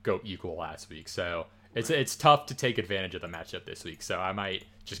much go equal last week, so it's tough to take advantage of the matchup this week. So I might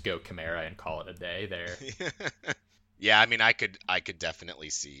just go Kamara and call it a day there. Yeah, I mean, I could definitely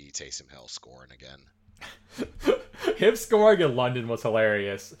see Taysom Hill scoring again. Him scoring in London was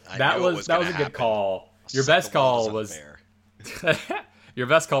hilarious. That was a good call. Your best call was your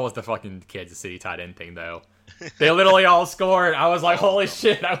best call was the fucking Kansas City tight end thing, though. They literally all scored. I was like, holy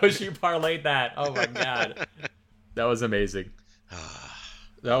shit, I wish you parlayed that. Oh my god. That was amazing.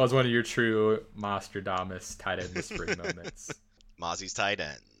 That was one of your true Nostradamus tight end whispering moments. Mozzie's tight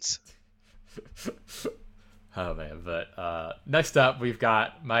ends. Oh man, but next up we've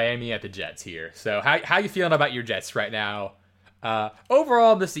got Miami at the Jets here. So how you feeling about your Jets right now?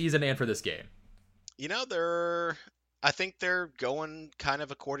 Overall this season and for this game? You know, I think they're going kind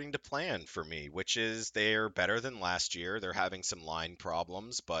of according to plan for me, which is they're better than last year. They're having some line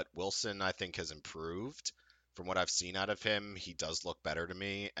problems, but Wilson, I think, has improved. From what I've seen out of him, he does look better to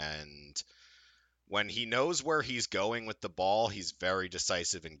me. And when he knows where he's going with the ball, he's very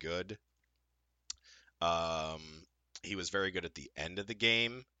decisive and good. He was very good at the end of the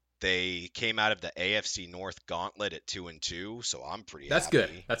game. They came out of the AFC North gauntlet at 2-2, so I'm pretty happy. That's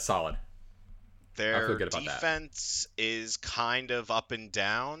good. That's solid. Their defense is kind of up and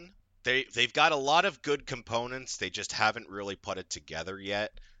down. They've got a lot of good components. They just haven't really put it together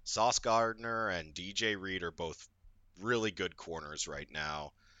yet. Sauce Gardner and DJ Reed are both really good corners right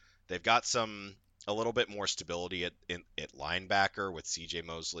now. They've got a little bit more stability at linebacker with CJ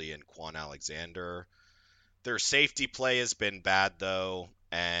Mosley and Quan Alexander. Their safety play has been bad though,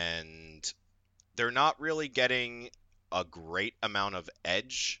 and they're not really getting a great amount of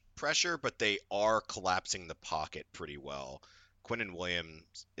edge pressure, but they are collapsing the pocket pretty well. Quinnen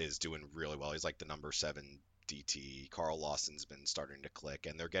Williams is doing really well. He's like the number 7 DT. Carl Lawson's been starting to click,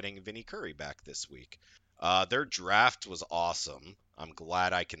 and they're getting Vinny Curry back this week. Their draft was awesome. I'm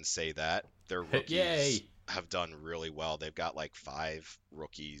glad I can say that. Their rookies have done really well. They've got like 5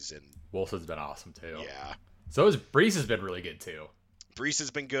 rookies, and Wilson's been awesome too. Yeah. So Brees has been really good too. Brees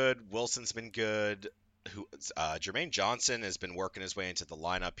has been good. Wilson's been good. Jermaine Johnson has been working his way into the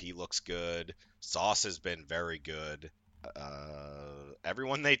lineup. He looks good. Sauce has been very good.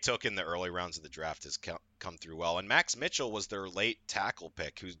 Everyone they took in the early rounds of the draft has come through well. And Max Mitchell was their late tackle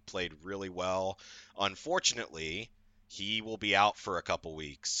pick, who played really well. Unfortunately, he will be out for a couple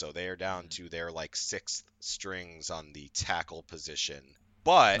weeks, so they are down to their like 6th strings on the tackle position.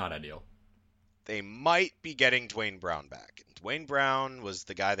 But not ideal. They might be getting Dwayne Brown back. Dwayne Brown was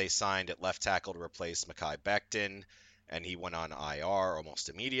the guy they signed at left tackle to replace Mekhi Becton, and he went on IR almost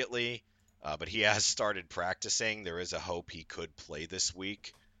immediately. But he has started practicing. There is a hope he could play this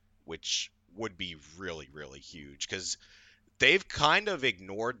week, which would be really, really huge because they've kind of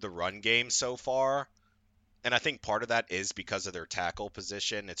ignored the run game so far. And I think part of that is because of their tackle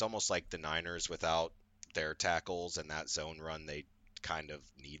position. It's almost like the Niners without their tackles and that zone run. They kind of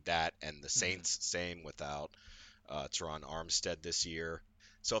need that. And the Saints, same without Teron Armstead this year.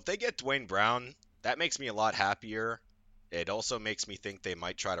 So if they get Dwayne Brown, that makes me a lot happier. It also makes me think they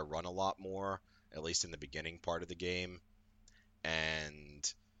might try to run a lot more, at least in the beginning part of the game.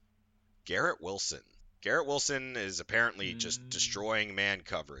 And Garrett Wilson. Garrett Wilson is apparently just destroying man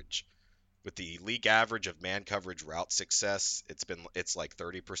coverage. With the league average of man coverage route success, it's like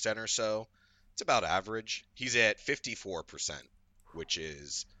 30% or so. It's about average. He's at 54%, which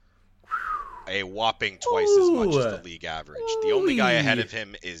is a whopping twice as much as the league average. The only guy ahead of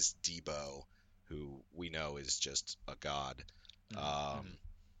him is Debo, who we know is just a god.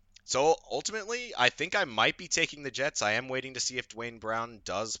 So ultimately, I think I might be taking the Jets. I am waiting to see if Dwayne Brown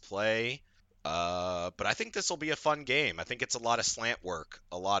does play. But I think this will be a fun game. I think it's a lot of slant work,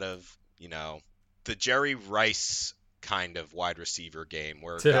 a lot of, the Jerry Rice kind of wide receiver game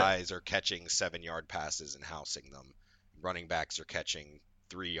where guys are catching 7-yard passes and housing them. Running backs are catching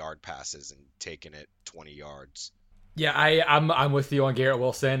 3-yard passes and taking it 20 yards. Yeah, I'm with you on Garrett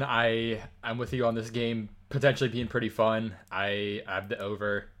Wilson. I'm with you on this game potentially being pretty fun. I have the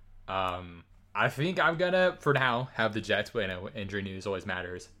over. I think I'm gonna, for now, have the Jets. But injury news always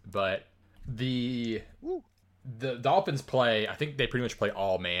matters. But the Dolphins play. I think they pretty much play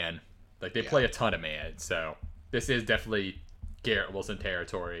all man. Like they play a ton of man. So this is definitely Garrett Wilson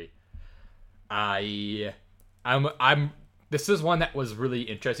territory. I'm. This is one that was really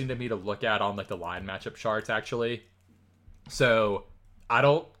interesting to me to look at on like the line matchup charts actually. So I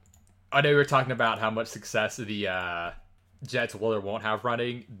know we were talking about how much success the Jets will or won't have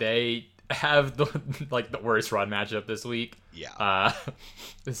running. They have the worst run matchup this week. Yeah.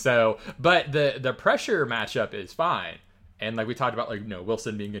 But the pressure matchup is fine. And like we talked about,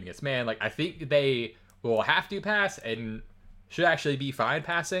 Wilson being good against man. Like I think they will have to pass and should actually be fine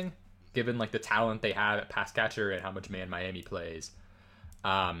passing, given like the talent they have at pass catcher and how much man Miami plays.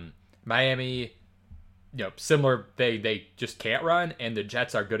 Miami, similar, they just can't run, and the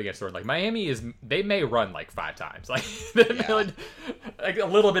Jets are good against the run. Like Miami they may run like 5 times, like a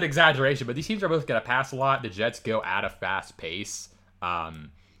little bit exaggeration, but these teams are both going to pass a lot. The Jets go at a fast pace,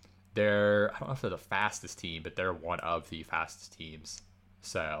 I don't know if they're the fastest team, but they're one of the fastest teams.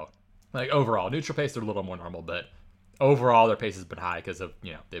 So, like, overall, neutral pace, they're a little more normal, but overall, their pace has been high because of,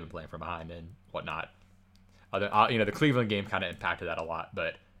 they've been playing from behind and whatnot. The Cleveland game kind of impacted that a lot,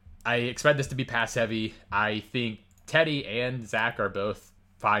 but I expect this to be pass heavy. I think Teddy and Zach are both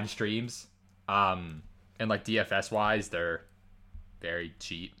fine streams. And like DFS wise, they're very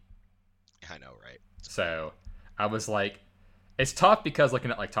cheap. I know, right? So I was like, it's tough because looking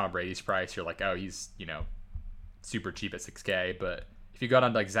at like Tom Brady's price, you're like, oh, he's, super cheap at 6K. But if you go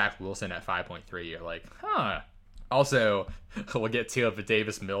down to like Zach Wilson at 5.3, you're like, huh. Also, we'll get to it, but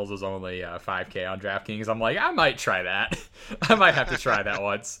Davis Mills was only 5K on DraftKings. I'm like, I might try that. I might have to try that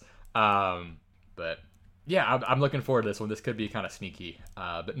once. But yeah, I'm looking forward to this one. This could be kind of sneaky.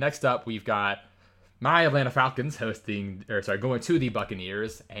 But next up, we've got my Atlanta Falcons going to the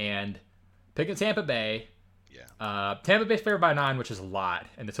Buccaneers and picking Tampa Bay. Yeah. Tampa Bay's favored by 9, which is a lot,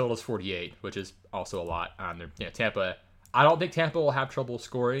 and the total is 48, which is also a lot. Tampa. I don't think Tampa will have trouble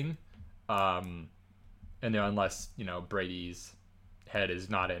scoring. Unless, Brady's head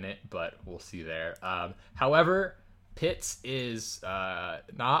is not in it, but we'll see there. However, Pitts is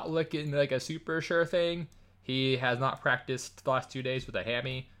not looking like a super sure thing. He has not practiced the last 2 days with a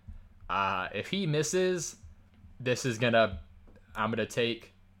hammy. If he misses, I'm going to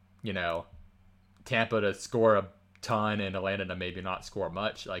take, Tampa to score a ton and Atlanta to maybe not score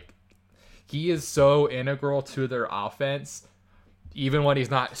much. Like, he is so integral to their offense. Even when he's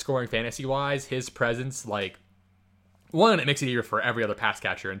not scoring fantasy-wise, his presence, like, one, it makes it easier for every other pass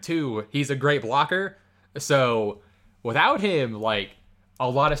catcher, and two, he's a great blocker. So, without him, like, a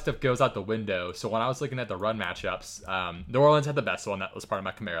lot of stuff goes out the window. So, when I was looking at the run matchups, New Orleans had the best one. That was part of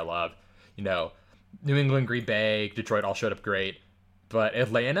my Kamara love. New England, Green Bay, Detroit all showed up great. But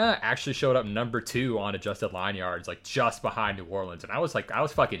Atlanta actually showed up number 2 on adjusted line yards, like, just behind New Orleans. And I was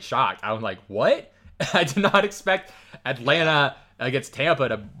fucking shocked. I was like, what? I did not expect Atlanta against Tampa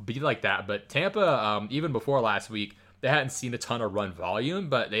to be like that. But Tampa, even before last week, they hadn't seen a ton of run volume,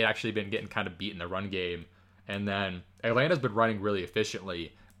 but they'd actually been getting kind of beat in the run game. And then Atlanta's been running really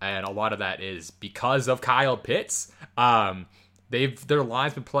efficiently, and a lot of that is because of Kyle Pitts. Their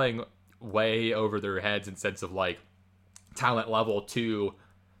line's been playing way over their heads in sense of like talent level to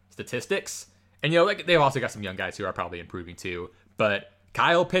statistics. And they've also got some young guys who are probably improving too. But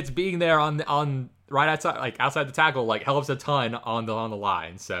Kyle Pitts being there on right outside, like outside the tackle, like helps a ton on the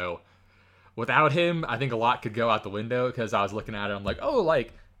line. So without him, I think a lot could go out the window because I was looking at it. I'm like, oh,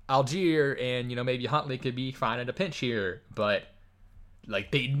 like Algier and maybe Huntley could be fine in a pinch here, but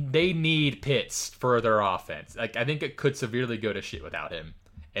like they need Pitts for their offense. Like I think it could severely go to shit without him,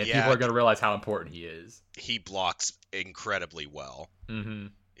 and people are going to realize how important he is. He blocks incredibly well. Mm-hmm.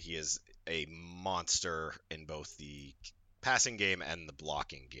 He is a monster in both the passing game and the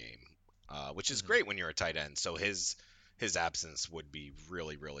blocking game, which is great when you're a tight end. So his absence would be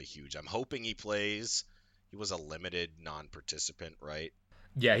really, really huge. I'm hoping he plays. He was a limited non-participant, right?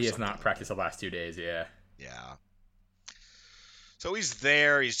 Yeah, he has not practiced the last 2 days. Yeah. So he's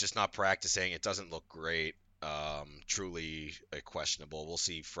there. He's just not practicing. It doesn't look great. Truly questionable. We'll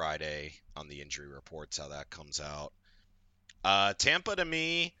see Friday on the injury reports how that comes out. Tampa, to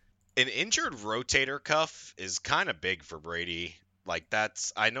me, an injured rotator cuff is kind of big for Brady. Like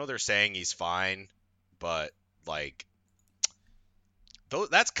I know they're saying he's fine, but like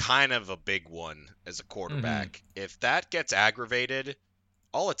that's kind of a big one as a quarterback. Mm-hmm. If that gets aggravated,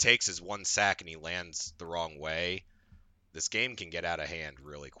 all it takes is one sack and he lands the wrong way. This game can get out of hand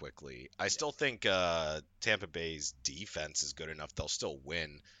really quickly. I still think Tampa Bay's defense is good enough. They'll still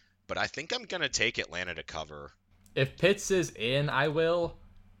win. But I think I'm going to take Atlanta to cover. If Pitts is in, I will.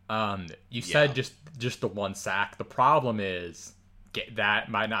 You said just the one sack. The problem is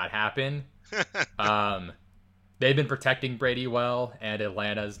that might not happen. They've been protecting Brady well, and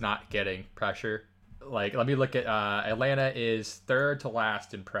Atlanta's not getting pressure. Like, let me look at Atlanta is third to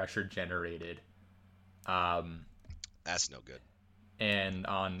last in pressure generated. That's no good. And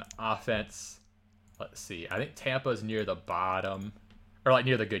on offense, let's see. I think Tampa's near the bottom, or like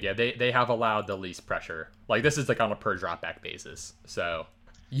near the good. Yeah, they have allowed the least pressure. Like this is like on a per dropback basis. So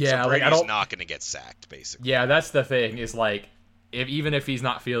yeah, so like I don't not going to get sacked basically. Yeah, that's the thing. Is like even if he's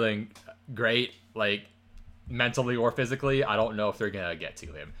not feeling great, like mentally or physically, I don't know if they're gonna get to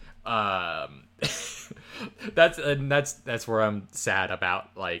him. That's where I'm sad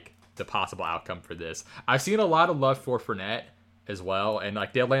about like the possible outcome for this. I've seen a lot of love for Fournette as well, and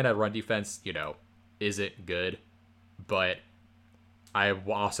like the Atlanta run defense, isn't good, but I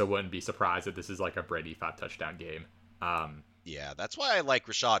also wouldn't be surprised if this is like a Brady 5 touchdown game. Yeah, that's why I like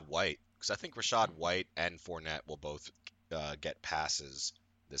Rachaad White, because I think Rachaad White and Fournette will both get passes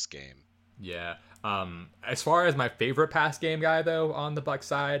this game. Yeah. As far as my favorite pass game guy though on the Bucs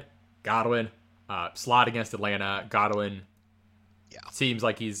side, Godwin. Slot against Atlanta. Godwin. Yeah. Seems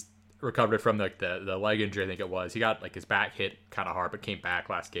like he's recovered from the leg injury. I think it was. He got like his back hit kind of hard, but came back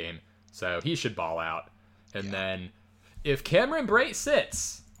last game, so he should ball out. And then if Cameron Brate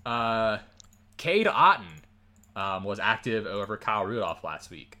sits, Cade Otton was active over Kyle Rudolph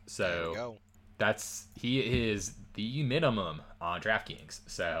last week, so he is the minimum on DraftKings.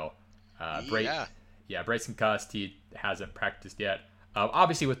 So Brate, Brate's concussed. He hasn't practiced yet.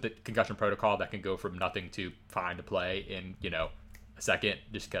 Obviously, with the concussion protocol, that can go from nothing to fine to play in a second,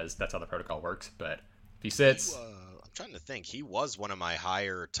 just because that's how the protocol works. But if he sits, I'm trying to think. He was one of my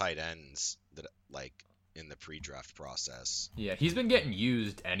higher tight ends that in the pre-draft process. Yeah, he's been getting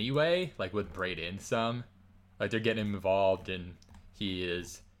used anyway, like with Brate in some. Like they're getting him involved, and he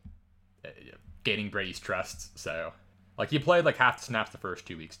is gaining Brady's trust. So, like he played like half the snaps the first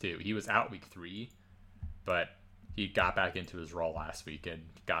 2 weeks too. He was out week 3, but he got back into his role last week and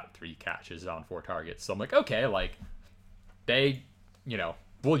got 3 catches on 4 targets. So I'm like, okay, like they,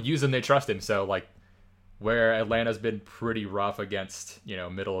 will use him. They trust him. So like where Atlanta's been pretty rough against,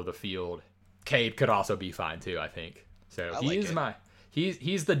 middle of the field, Cade could also be fine too, I think. So he's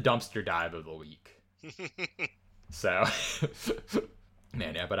the dumpster dive of the week. So,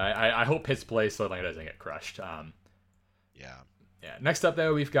 man, yeah, but I hope Pitts plays so Atlanta doesn't get crushed. Yeah. Next up,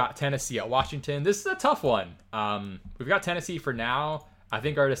 though, we've got Tennessee at Washington. This is a tough one. We've got Tennessee for now. I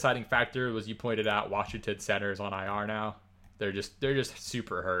think our deciding factor was, you pointed out, Washington centers on IR now. They're just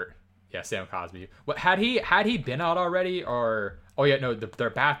super hurt. Yeah, Sam Cosmi. What had he been out already? Or their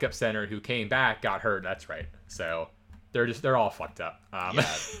backup center who came back got hurt. That's right. So they're all fucked up.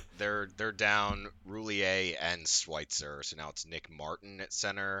 They're down Roulier and Schweitzer. So now it's Nick Martin at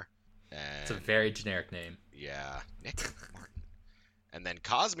center. And it's a very generic name. Yeah, Nick Martin. And then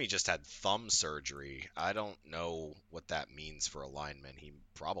Cosmi just had thumb surgery. I don't know what that means for a lineman. He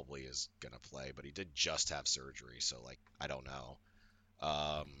probably is gonna play, but he did just have surgery, so I don't know.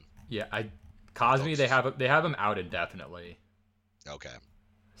 Cosmi, they have him out indefinitely. Okay.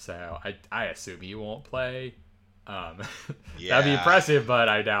 So I assume he won't play. That'd be Yeah. impressive, but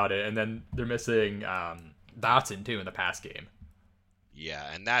I doubt it. And then they're missing Dotson too in the pass game.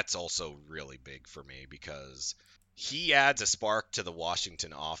 Yeah, and that's also really big for me because he adds a spark to the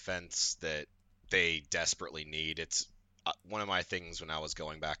Washington offense that they desperately need. It's one of my things when I was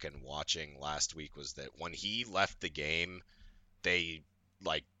going back and watching last week was that when he left the game, they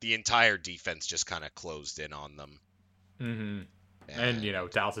the entire defense just kind of closed in on them. Mm-hmm.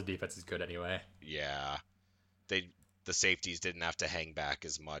 And Dallas' defense is good anyway. Yeah, the safeties didn't have to hang back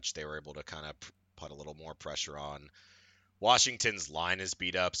as much. They were able to kind of put a little more pressure on. Washington's line is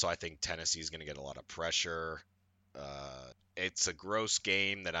beat up, so I think Tennessee's going to get a lot of pressure. It's a gross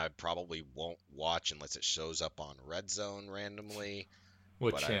game that I probably won't watch unless it shows up on Red Zone randomly.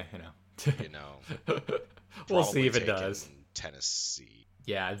 Which, we'll see if it does. Tennessee.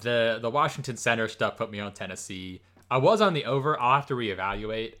 Yeah, the Washington center stuff put me on Tennessee. I was on the over. I'll have to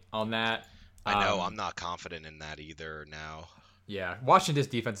reevaluate on that. I know. I'm not confident in that either now. Yeah, Washington's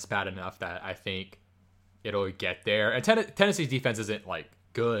defense is bad enough that I think it'll get there. And Tennessee's defense isn't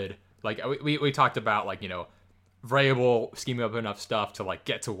good. We talked about Vrabel scheming up enough stuff to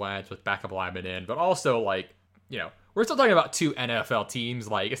get to Wentz with backup linemen in, but also we're still talking about 2 NFL teams.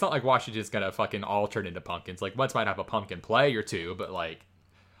 It's not like Washington's gonna fucking all turn into pumpkins. Wentz might have a pumpkin play or two, but I think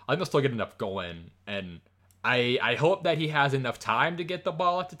they'll still get enough going. And I hope that he has enough time to get the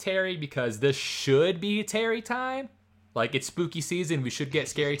ball up to Terry, because this should be Terry time. It's spooky season. We should get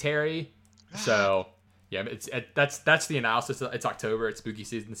scary Terry. So yeah, that's the analysis. It's October. It's spooky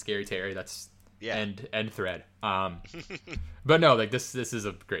season. Scary Terry. That's end thread. But no, this is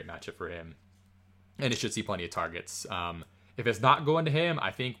a great matchup for him, and it should see plenty of targets. If it's not going to him,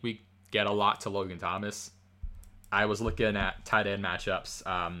 I think we get a lot to Logan Thomas. I was looking at tight end matchups.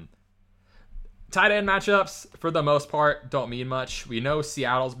 Tight end matchups, for the most part, don't mean much. We know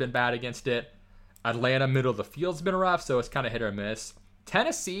Seattle's been bad against it. Atlanta, middle of the field's been rough, so it's kind of hit or miss.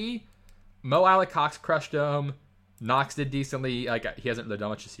 Tennessee, Mo Alley-Cox crushed him. Knox did decently. He hasn't really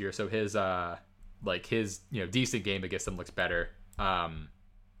done much this year, so his decent game against them looks better. And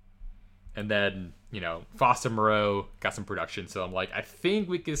then Foster Moreau got some production, so I'm I think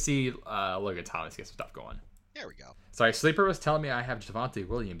we can see Logan Thomas get some stuff going. There we go. Sorry, Sleeper was telling me I have Javonte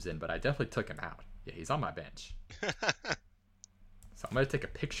Williams in, but I definitely took him out. Yeah, he's on my bench. So I'm gonna take a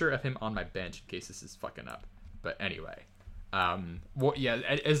picture of him on my bench in case this is fucking up. But anyway,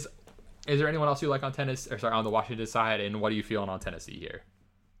 is there anyone else you like on on the Washington side, and what are you feeling on Tennessee here?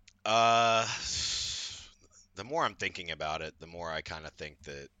 the more I'm thinking about it, the more I kind of think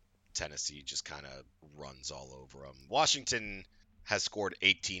that Tennessee just kind of runs all over them. Washington has scored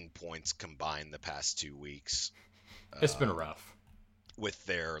 18 points combined the past 2 weeks. It's been rough. With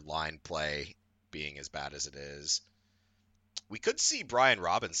their line play being as bad as it is. We could see Brian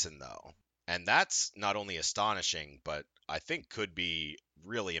Robinson, though, and that's not only astonishing, but I think could be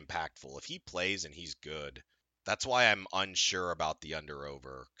really impactful. If he plays and he's good, that's why I'm unsure about the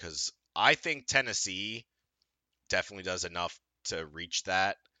under-over, because I think Tennessee definitely does enough to reach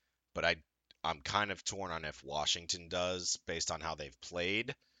that, but I'm kind of torn on if Washington does based on how they've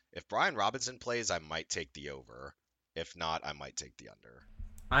played. If Brian Robinson plays, I might take the over. If not, I might take the under.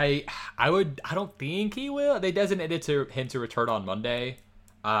 I don't think he will. They designated him to return on Monday.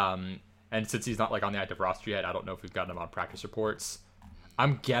 And since he's not like on the active roster yet, I don't know if we've gotten him on practice reports.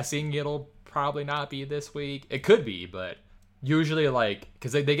 I'm guessing it'll probably not be this week. It could be, but usually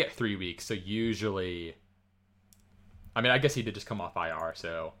because they get 3 weeks, so usually, I mean, I guess he did just come off IR,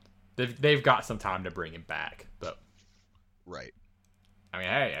 so they've got some time to bring him back. But right. I mean,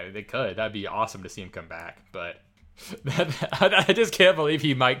 hey, they could. That'd be awesome to see him come back, but I just can't believe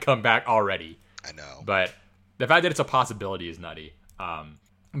he might come back already. I know. But the fact that it's a possibility is nutty.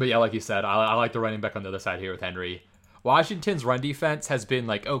 But yeah, like you said, I like the running back on the other side here with Henry. Washington's run defense has been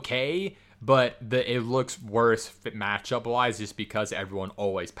okay, but it looks worse matchup wise just because everyone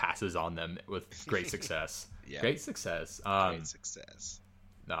always passes on them with great success. Yeah. Great success. Great success.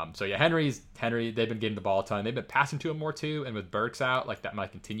 So yeah, Henry. They've been getting the ball a ton. They've been passing to him more too, and with Burks out, that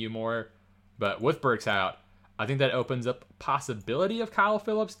might continue more. But with Burks out, I think that opens up possibility of Kyle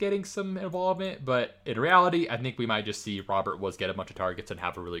Phillips getting some involvement. But in reality, I think we might just see Robert Woods get a bunch of targets and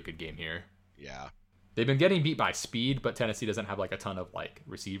have a really good game here. Yeah. They've been getting beat by speed, but Tennessee doesn't have a ton of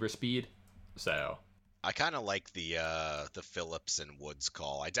receiver speed. So I kind of like the Phillips and Woods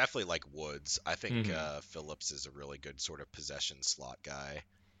call. I definitely like Woods. I think Phillips is a really good sort of possession slot guy.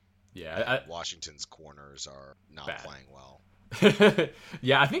 Yeah, Washington's corners are not bad. playing well.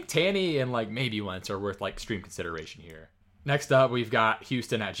 Yeah, I think Tanny and maybe Wentz are worth extreme consideration here. Next up, we've got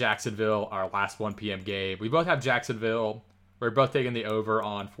Houston at Jacksonville, our last 1 p.m. game. We both have Jacksonville. We're both taking the over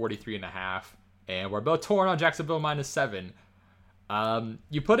on 43.5, and we're both torn on Jacksonville -7.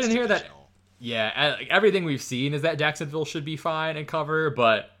 You put in here that everything we've seen is that Jacksonville should be fine and cover,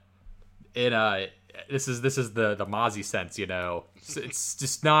 but this is the Mozzie sense, It's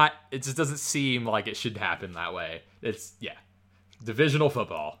just not. It just doesn't seem like it should happen that way. It's divisional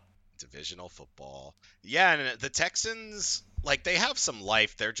football. Yeah, and the Texans, they have some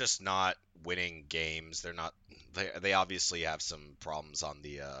life. They're just not winning games. They're not. They obviously have some problems on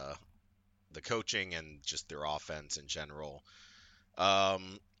the coaching and just their offense in general.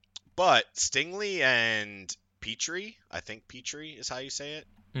 But Stingley and Petrie, I think Petrie is how you say it.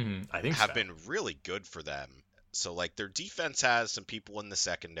 I think have been really good for them. So their defense has some people in the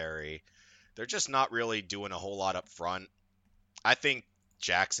secondary. They're just not really doing a whole lot up front. I think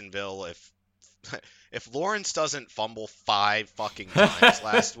Jacksonville, if Lawrence doesn't fumble 5 fucking times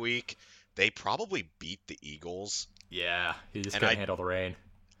last week, they probably beat the Eagles. Yeah, he just couldn't handle the rain.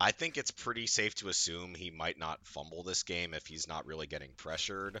 I think it's pretty safe to assume he might not fumble this game if he's not really getting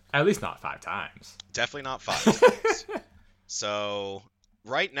pressured. At least not 5 times. Definitely not 5 times. So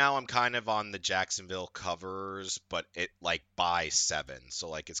right now I'm kind of on the Jacksonville covers, but it by 7.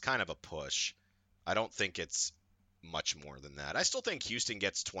 So it's kind of a push. I don't think it's much more than that. I still think Houston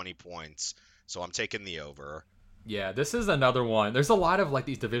gets 20 points, so I'm taking the over. Yeah, this is another one. There's a lot of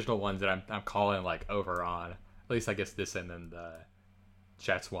these divisional ones that I'm calling over on. At least I guess this and then the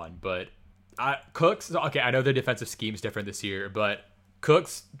Jets one. But Cooks, okay, I know the defensive scheme's different this year, but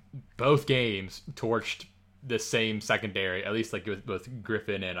Cooks both games torched the same secondary, at least with both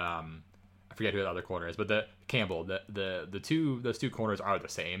Griffin and I forget who the other corner is, but the Campbell, those two corners are the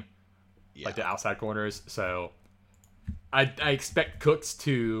same. Yeah. The outside corners. So I expect Cooks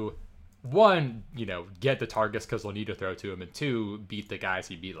to, 1, get the targets because they'll need to throw to him, and 2, beat the guys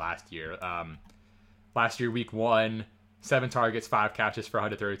he beat last year. Last year, week 1, 7 targets, 5 catches for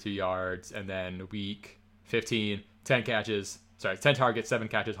 132 yards, and then week 15, 10 targets, 7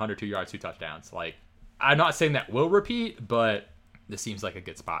 catches, 102 yards, 2 touchdowns. I'm not saying that will repeat, but this seems like a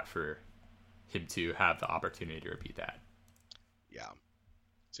good spot for him to have the opportunity to repeat that. Yeah.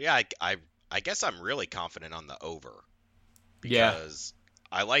 So yeah, I guess I'm really confident on the over. Because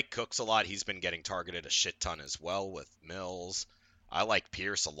I like Cooks a lot. He's been getting targeted a shit ton as well with Mills. I like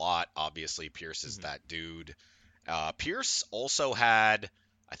Pierce a lot. Obviously, Pierce is that dude. Pierce also had,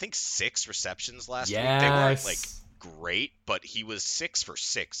 I think, 6 receptions last week. They weren't great, but he was 6 for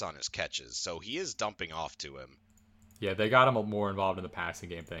 6 on his catches. So he is dumping off to him. Yeah, they got him more involved in the passing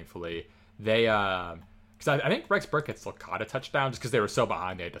game, thankfully. They Because I think Rex Burkhead still caught a touchdown just because they were so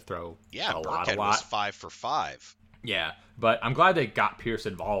behind they had to throw Yeah, a Burkhead lot. was 5 for 5. Yeah, but I'm glad they got Pierce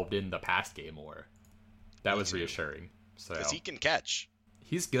involved in the pass game more. That was reassuring. So Because he can catch.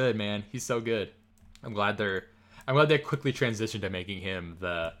 He's good, man. He's so good. I'm glad they quickly transitioned to making him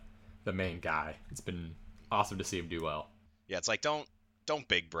the main guy. It's been awesome to see him do well. Yeah, it's like don't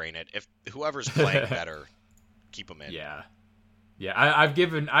big brain it. If whoever's playing better, keep him in. Yeah. I've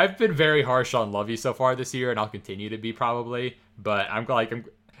been very harsh on Lovey so far this year, and I'll continue to be probably. But I'm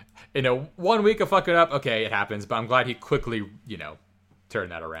 1 week of fucking up. Okay, it happens. But I'm glad he quickly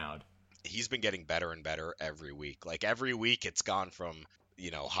turned that around. He's been getting better and better every week. Like every week, it's gone from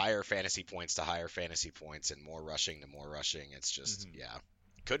higher fantasy points to higher fantasy points and more rushing to more rushing. It's just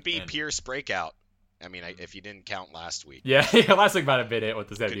could be Pierce breakout. I mean, if you didn't count last week. Yeah, last week might have been it with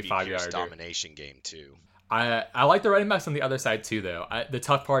the 75-yarder. Domination game too. I like the running backs on the other side too, though. The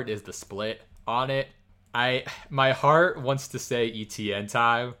tough part is the split on it. My heart wants to say ETN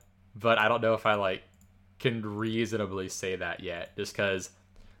time, but I don't know if I can reasonably say that yet, just because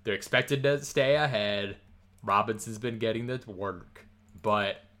they're expected to stay ahead. Robinson's been getting the work,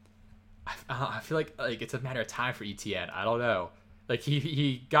 but I feel like it's a matter of time for ETN. I don't know.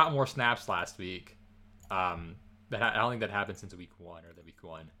 He got more snaps last week. I don't think that happened since week 1 or the week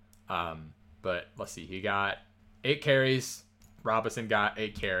 1. But let's see. He got 8 carries. Robinson got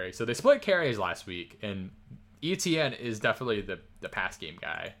 8 carries. So they split carries last week, and ETN is definitely the pass game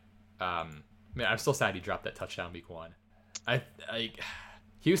guy. Man, I'm still sad he dropped that touchdown week 1.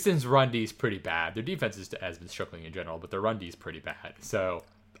 Houston's run D is pretty bad. Their defense has been struggling in general, but their run D is pretty bad. So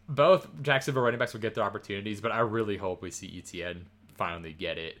both Jacksonville running backs will get their opportunities, but I really hope we see ETN finally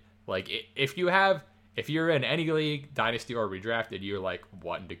get it. If you're in any league, dynasty or redraft, and you're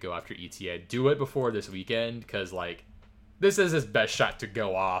wanting to go after ETN, do it before this weekend, because this is his best shot to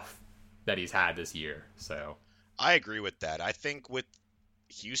go off that he's had this year. So I agree with that. I think with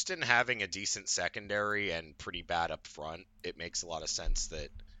Houston having a decent secondary and pretty bad up front, it makes a lot of sense that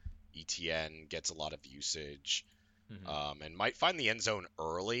ETN gets a lot of usage, and might find the end zone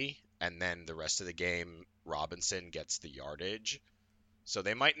early, and then the rest of the game Robinson gets the yardage. So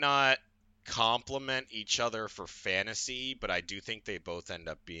they might not complement each other for fantasy, but I do think they both end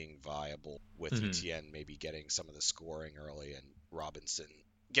up being viable with ETN maybe getting some of the scoring early and Robinson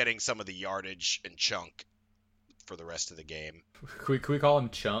getting some of the yardage and chunk for the rest of the game. Can we call him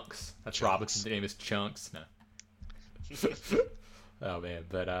Chunks? That's Robinson's name is Chunks. No. Oh man,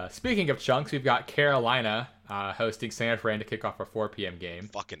 but speaking of chunks, we've got Carolina hosting San Fran to kick off our 4 p.m. game.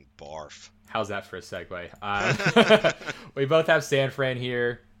 Fucking barf. How's that for a segue? We both have San Fran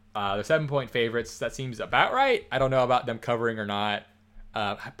here. They're 7-point favorites. That seems about right. I don't know about them covering or not.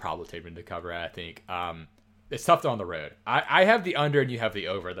 I'd probably take them to cover, I think. It's tough though on the road. I have the under and you have the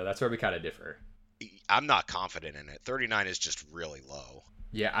over, though. That's where we kind of differ. I'm not confident in it. 39 is just really low.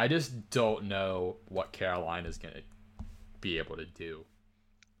 Yeah, I just don't know what Carolina's going to be able to do.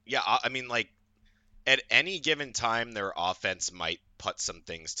 Yeah, I mean, at any given time, their offense might put some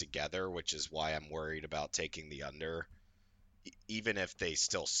things together, which is why I'm worried about taking the under. Even if they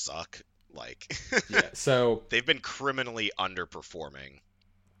still suck, yeah, so they've been criminally underperforming.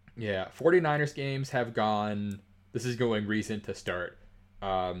 Yeah, 49ers games have gone, this is going recent to start,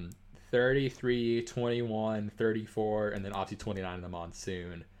 33, 21, 34, and then obviously 29 in the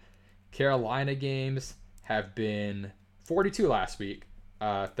monsoon. Carolina games have been 42 last week,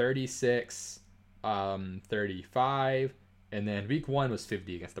 36, 35, and then week 1 was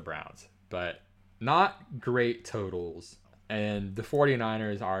 50 against the Browns. But not great totals. And the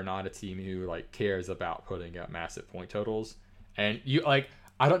 49ers are not a team who cares about putting up massive point totals. And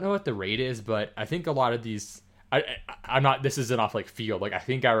I don't know what the rate is, but I think a lot of these, I'm not, this isn't off field. I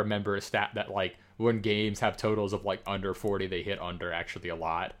think I remember a stat that when games have totals of under 40, they hit under actually a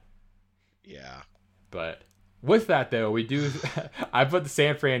lot. Yeah. But with that though, we do, I put the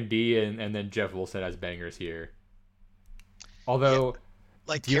San Fran D and then Jeff Wilson as bangers here. Although,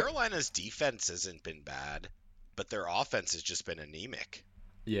 Carolina's defense hasn't been bad, but their offense has just been anemic.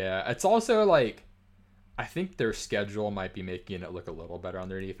 Yeah, it's also I think their schedule might be making it look a little better on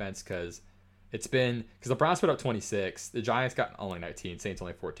their defense because the Browns put up 26, the Giants got only 19, Saints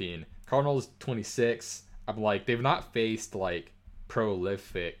only 14, Cardinals 26. I'm they've not faced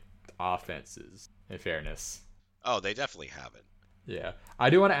prolific offenses, in fairness. Oh, they definitely haven't. Yeah, I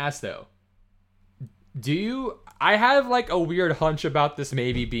do want to ask though. I have a weird hunch about this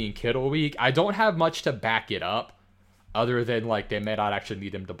maybe being Kittle week. I don't have much to back it up other than they may not actually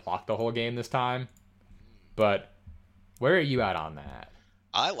need him to block the whole game this time. But where are you at on that?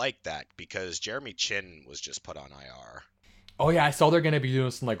 I like that because Jeremy Chin was just put on IR. Oh yeah, I saw they're gonna be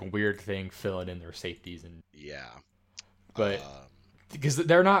doing some like weird thing filling in their safeties and Yeah. but because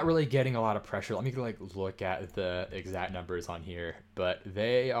they're not really getting a lot of pressure. Let me like look at the exact numbers on here, but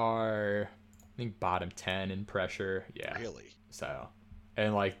they are I think bottom 10 in pressure. Yeah. Really? So,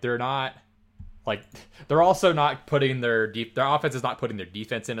 and like they're not like they're also not putting their offense is not putting their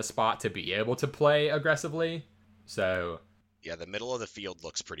defense in a spot to be able to play aggressively. So, yeah, the middle of the field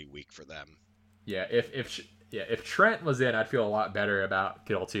looks pretty weak for them. yeah, if Trent was in, I'd feel a lot better about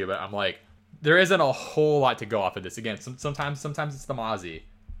Kittle too. But I'm like, there isn't a whole lot to go off of this. Again, sometimes it's the Mozzie,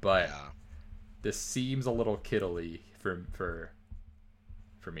 but Yeah. this seems a little Kittle-y for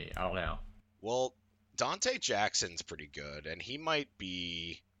me. I don't know. Well, Dante Jackson's pretty good, and he might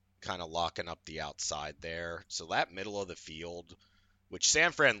be kind of locking up the outside there. So that middle of the field, which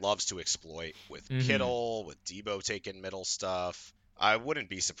San Fran loves to exploit with Kittle, with Debo taking middle stuff. I wouldn't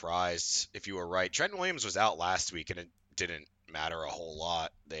be surprised if you were right. Trent Williams was out last week, and it didn't matter a whole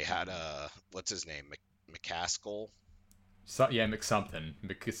lot. They had what's his name, McCaskill? So yeah, McSomething,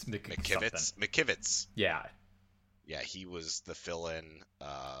 McKivitz. Yeah. Yeah, he was the fill-in.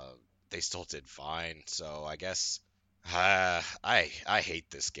 They still did fine, so I guess I hate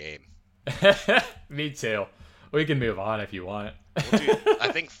this game. Me too. We can move on if you want. Well, dude,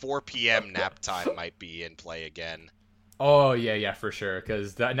 I think 4 p.m. nap time might be in play again. Oh yeah, for sure.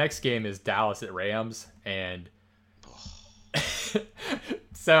 Because the next game is Dallas at Rams, and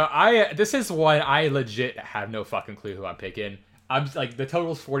so this is one I legit have no fucking clue who I'm picking. I'm like the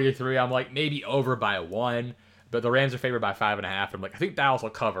total's 43. I'm like maybe over by 1, but the Rams are favored by 5.5. I'm like I think Dallas will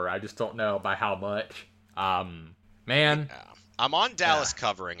cover. I just don't know by how much. Man, yeah. I'm on Dallas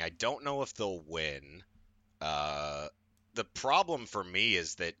covering. I don't know if they'll win. The problem for me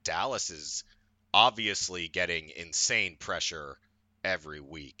is that Dallas is obviously getting insane pressure every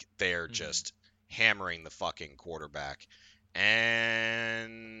week. They're just hammering the fucking quarterback.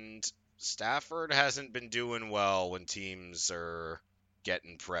 And Stafford hasn't been doing well when teams are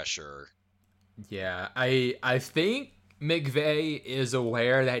getting pressure. Yeah, I think McVay is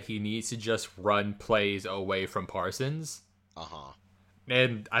aware that he needs to just run plays away from Parsons. Uh-huh.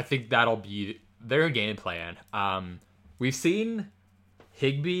 And I think that'll be their game plan. We've seen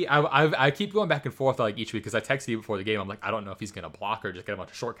Higbee. I keep going back and forth like each week because I texted you before the game. I'm like, I don't know if he's gonna block or just get a bunch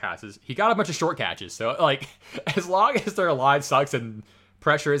of short catches. He got a bunch of short catches, so like as long as their line sucks and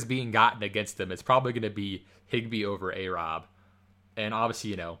pressure is being gotten against them, it's probably gonna be Higbee over A-Rob. And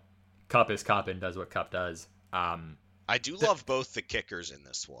obviously, Kupp is Kupp and does what Kupp does. I do love both the kickers in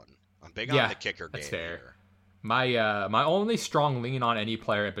this one. I'm big on the kicker game. That's fair. Here. My only strong lean on any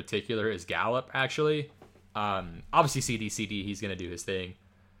player in particular is Gallup, actually. Obviously CD, he's going to do his thing.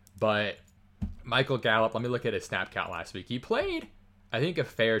 But Michael Gallup, let me look at his snap count last week. He played, I think, a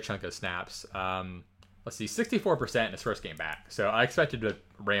fair chunk of snaps. Let's see, 64% in his first game back. So I expected to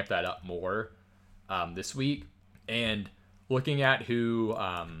ramp that up more this week. And looking at who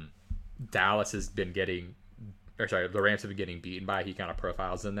Dallas has been getting, or sorry, the Rams have been getting beaten by, he kind of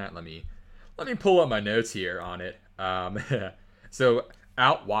profiles in that. Let me pull up my notes here on it. So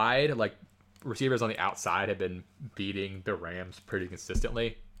out wide, like receivers on the outside have been beating the Rams pretty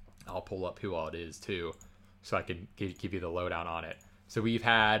consistently. I'll pull up who all it is too, so I can give you the lowdown on it. So we've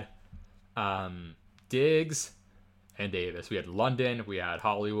had Diggs and Davis. We had London. We had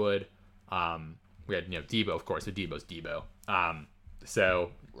Hollywood. We had Debo, of course. The Debo's Debo.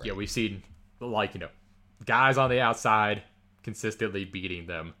 So right. Yeah, we've seen guys on the outside consistently beating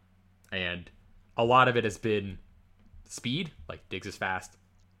them. And a lot of it has been speed. Like Diggs is fast.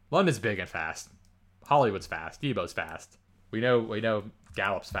 London's big and fast. Hollywood's fast. Debo's fast. We know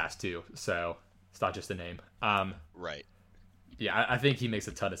Gallup's fast too. So it's not just a name. Right. Yeah, I think he makes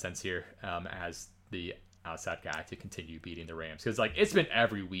a ton of sense here as the outside guy to continue beating the Rams. Because it's been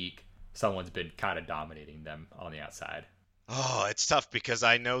every week someone's been kind of dominating them on the outside. Oh, it's tough because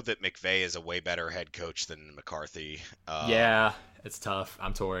I know that McVay is a way better head coach than McCarthy. Yeah, it's tough.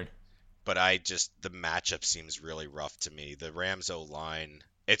 I'm torn. But the matchup seems really rough to me. The Rams O-line,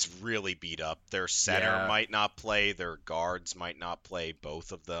 it's really beat up. Their center might not play. Their guards might not play,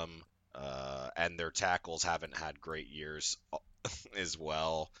 both of them. And their tackles haven't had great years as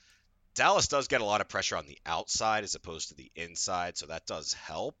well. Dallas does get a lot of pressure on the outside as opposed to the inside, so that does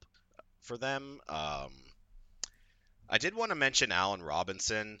help for them. I did want to mention Allen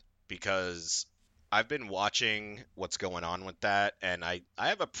Robinson because I've been watching what's going on with that, and I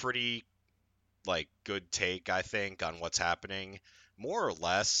have a pretty good take, I think, on what's happening. More or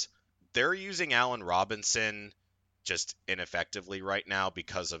less, they're using Allen Robinson just ineffectively right now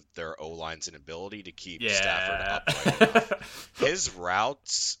because of their O-line's inability to keep Stafford upright enough. His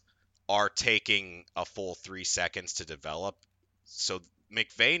routes are taking a full 3 seconds to develop, So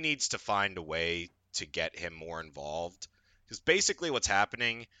McVay needs to find a way to get him more involved. Because basically what's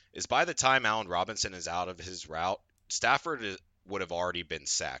happening is by the time Allen Robinson is out of his route, Stafford would have already been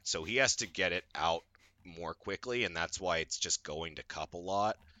sacked. So he has to get it out more quickly, and that's why it's just going to Kupp a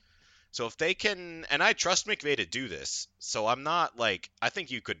lot. So if they can, and I trust McVay to do this, so I'm not like, I think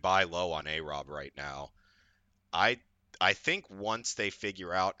you could buy low on A-Rob right now. I think once they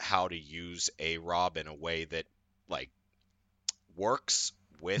figure out how to use A-Rob in a way that like works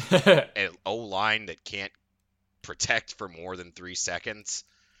with an O-line that can't protect for more than 3 seconds,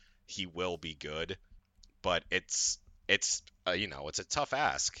 he will be good. But it's it's a tough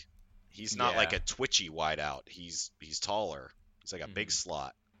ask. He's not like a twitchy wideout. He's taller. He's like a big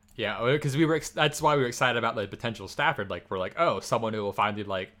slot. Yeah, because that's why we were excited about the potential Stafford. Like, we're like, oh, someone who will finally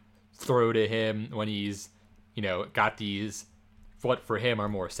like throw to him when he's, got these what for him are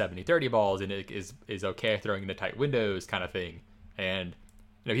more 70-30 balls and it is okay throwing into tight windows kind of thing. And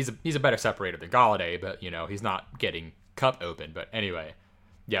he's a better separator than Galladay, but he's not getting Kupp open. But anyway,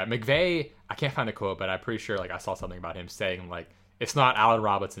 yeah, McVay, I can't find the quote, but I'm pretty sure like I saw something about him saying like it's not Allen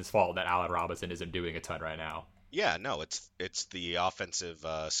Robinson's fault that Allen Robinson isn't doing a ton right now. Yeah, no, it's the offensive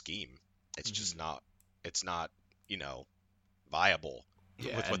scheme. It's just not viable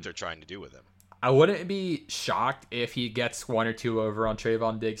with what they're trying to do with him. I wouldn't be shocked if he gets 1 or 2 over on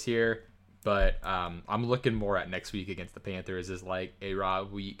Trayvon Diggs here, but I'm looking more at next week against the Panthers as like a raw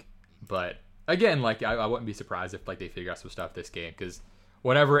week. But again, like I wouldn't be surprised if like they figure out some stuff this game, because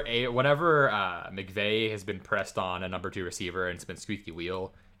whenever McVay has been pressed on a number 2 receiver and it's been squeaky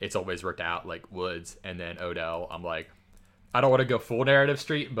wheel, it's always worked out, like Woods and then Odell. I'm like, I don't want to go full narrative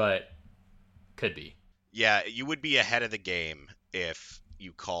street, but could be. Yeah, you would be ahead of the game if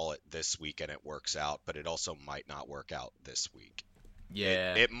you call it this week and it works out, but it also might not work out this week.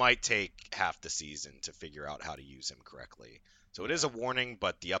 Yeah. It might take half the season to figure out how to use him correctly. So it is a warning,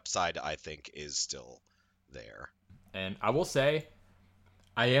 but the upside, I think, is still there. And I will say,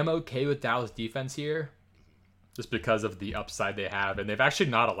 I am okay with Dallas defense here, just because of the upside they have. And they've actually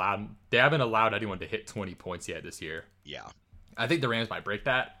they haven't allowed anyone to hit 20 points yet this year. Yeah. I think the Rams might break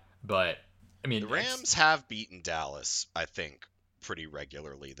that, but I mean, the Rams have beaten Dallas, I think, pretty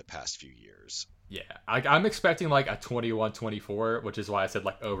regularly the past few years. Yeah. I'm expecting like a 21-24, which is why I said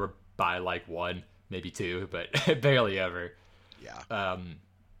like over by like 1, maybe 2, but barely ever. Yeah.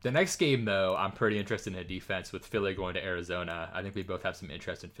 The next game, though, I'm pretty interested in the defense with Philly going to Arizona. I think we both have some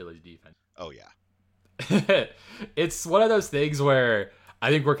interest in Philly's defense. Oh, yeah. It's one of those things where I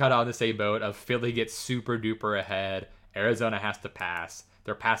think we're kind of on the same boat of Philly gets super duper ahead. Arizona has to pass.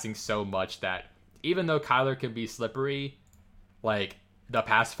 They're passing so much that even though Kyler can be slippery, like the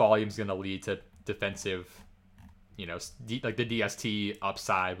pass volume is going to lead to defensive, like the DST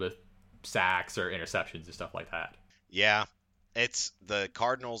upside with sacks or interceptions and stuff like that. Yeah. It's the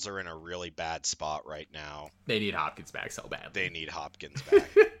Cardinals are in a really bad spot right now. They need Hopkins back so badly. They need Hopkins back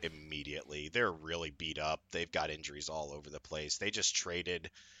immediately. They're really beat up. They've got injuries all over the place. They just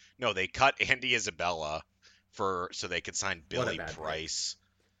they cut Andy Isabella so they could sign Billy Price.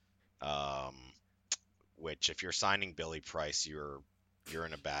 Which if you're signing Billy Price, you're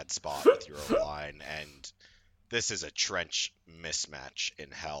in a bad spot with your O-line, and this is a trench mismatch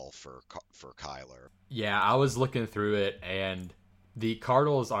in hell for Kyler. Yeah, I was looking through it, and the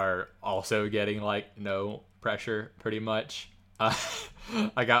Cardinals are also getting like no pressure pretty much.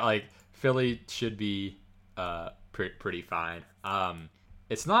 I got like Philly should be pretty fine.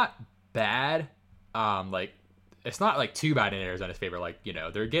 It's not bad. Like it's not like too bad in Arizona's favor. Like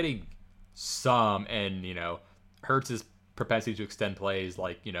they're getting some, and Hurts' propensity to extend plays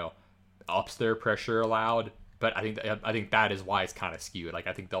like ups their pressure allowed. But I think that is why it's kind of skewed. Like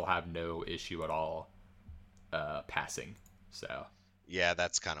I think they'll have no issue at all passing. So yeah,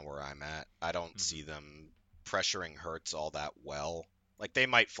 that's kind of where I'm at. I don't see them pressuring Hurts all that well. Like they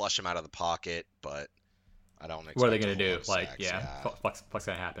might flush him out of the pocket, but I don't expect. What are they gonna do? Like what's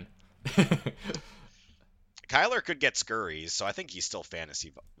gonna happen? Kyler could get scurries, so I think he's still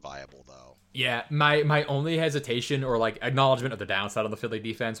fantasy viable though. Yeah, my only hesitation or like acknowledgement of the downside on the Philly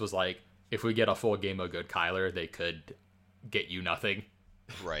defense was like, if we get a full game of good Kyler, they could get you nothing.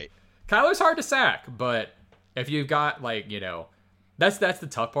 Right. Kyler's hard to sack, but if you've got like, that's the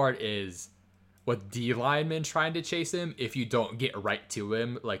tough part is with D linemen trying to chase him, if you don't get right to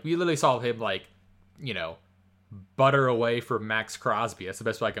him, like we literally saw him like, butter away for Max Crosby. That's the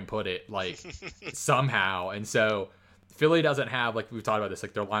best way I can put it, like somehow. And so Philly doesn't have, like we've talked about this,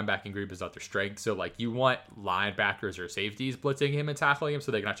 like their linebacking group is not their strength. So like you want linebackers or safeties blitzing him and tackling him so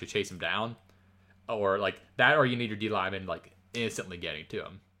they can actually chase him down, or like that, or you need your D lineman like instantly getting to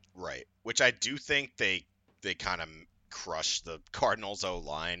him. Right. Which I do think they kind of crush the Cardinals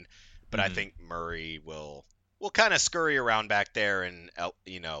O-line, but I Mhm. think Murray will kind of scurry around back there and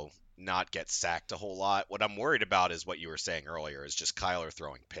not get sacked a whole lot. What I'm worried about is what you were saying earlier, is just Kyler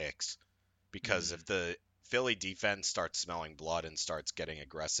throwing picks, because if the Philly defense starts smelling blood and starts getting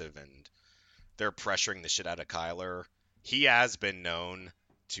aggressive and they're pressuring the shit out of Kyler, he has been known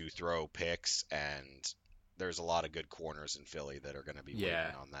to throw picks, and there's a lot of good corners in Philly that are going to be Yeah.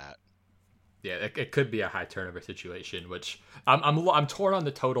 waiting on that. Yeah, it could be a high turnover situation, which I'm torn on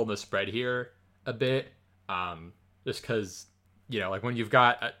the total and the spread here a bit, just because like when they've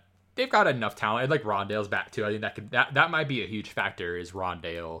got enough talent, and like Rondale's back too. I think that might be a huge factor, is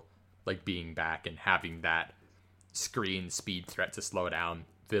Rondale like being back and having that screen speed threat to slow down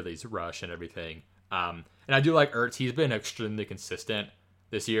Philly's rush and everything. And I do like Ertz. He's been extremely consistent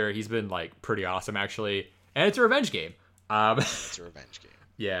this year. He's been like pretty awesome actually, and it's a revenge game. It's a revenge game.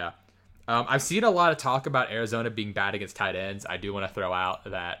 Yeah. I've seen a lot of talk about Arizona being bad against tight ends. I do want to throw out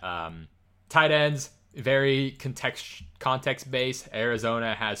that tight ends, very context-based.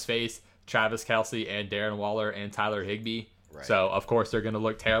 Arizona has faced Travis Kelce and Darren Waller and Tyler Higbee. Right. So, of course, they're going to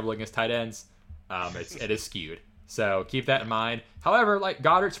look terrible against tight ends. It is skewed. So, keep that in mind. However, like,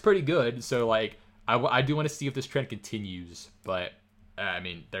 Goddard's pretty good. So, like, I do want to see if this trend continues. But, I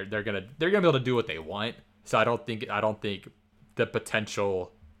mean, they're gonna be able to do what they want. So, I don't think the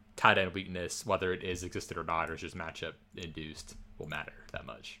potential tight end weakness, whether it is existed or not, or is just matchup induced, will matter that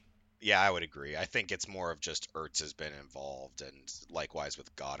much. Yeah, I would agree. I think it's more of just Ertz has been involved, and likewise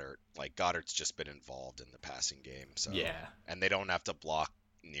with Goddard. Like, Goddard's just been involved in the passing game. So Yeah. And they don't have to block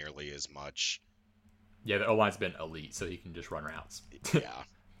nearly as much. Yeah, the O-line's been elite, so he can just run routes. Yeah.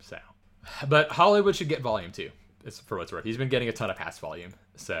 So, but Hollywood should get volume too. It's for what's worth. He's been getting a ton of pass volume,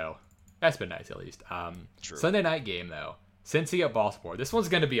 so that's been nice at least. True. Sunday night game though, Cincy at Baltimore. This one's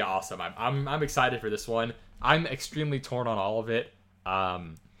going to be awesome. I'm excited for this one. I'm extremely torn on all of it.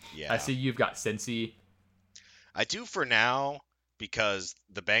 Yeah. I see you've got Cincy. I do for now, because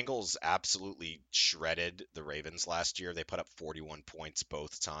the Bengals absolutely shredded the Ravens last year. They put up 41 points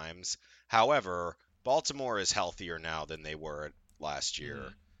both times. However, Baltimore is healthier now than they were last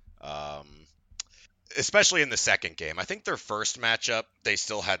year. Especially in the second game. I think their first matchup, they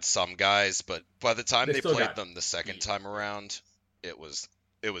still had some guys, but by the time they played them the second time around, it was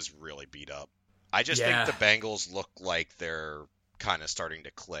really beat up. I just think the Bengals look like they're kind of starting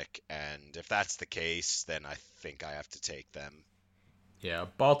to click, and if that's the case, then I think I have to take them. Yeah,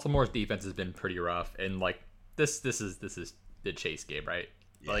 Baltimore's defense has been pretty rough, and like this is the chase game, right?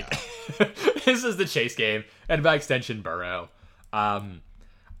 Yeah. Like this is the chase game, and by extension, Burrow.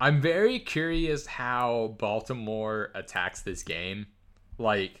 I'm very curious how Baltimore attacks this game.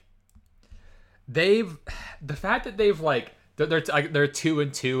 Like the fact that they've like they're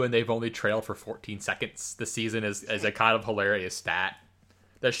 2-2 and they've only trailed for 14 seconds this season is a kind of hilarious stat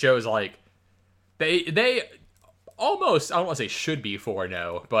that shows like they almost, I don't want to say should be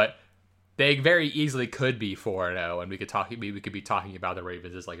 4-0, but they very easily could be 4-0, and we could be talking about the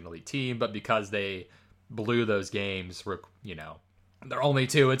Ravens as like an elite team, but because they blew those games, they're only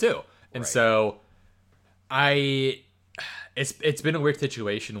 2-2. And so it's been a weird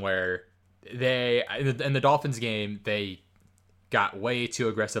situation where in the Dolphins game, they got way too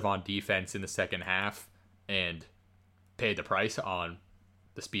aggressive on defense in the second half and paid the price on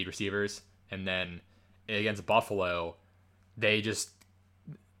the speed receivers. And then against Buffalo, they just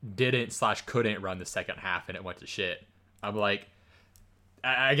couldn't run the second half, and it went to shit. I'm like,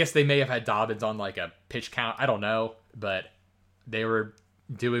 I guess they may have had Dobbins on like a pitch count. I don't know, but they were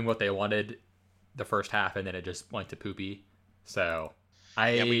doing what they wanted the first half, and then it just went to poopy. So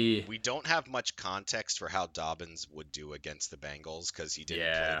we don't have much context for how Dobbins would do against the Bengals, because he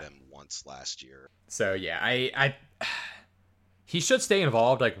didn't play them once last year. So yeah, he should stay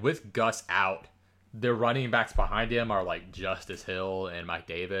involved. Like with Gus out, the running backs behind him are like Justice Hill and Mike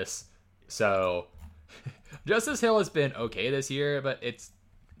Davis. So Justice Hill has been okay this year, but he's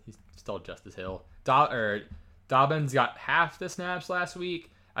still Justice Hill. Dobbins got half the snaps last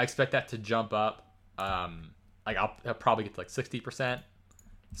week. I expect that to jump up. I'll probably get to like 60%.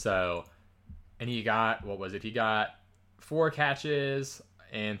 So, and he got, what was it? He got 4 catches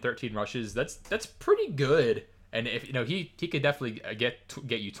and 13 rushes. That's pretty good. And if he could definitely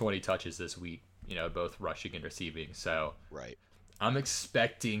get you 20 touches this week. Both rushing and receiving. So, right. I'm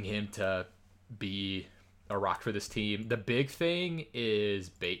expecting him to be a rock for this team. The big thing is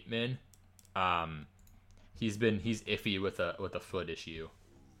Bateman. He's iffy with a foot issue,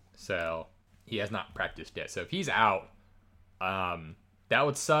 so he has not practiced yet. So if he's out, that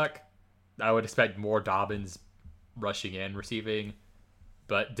would suck. I would expect more Dobbins rushing and receiving,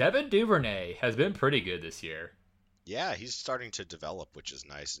 but Devin Duvernay has been pretty good this year. Yeah, he's starting to develop, which is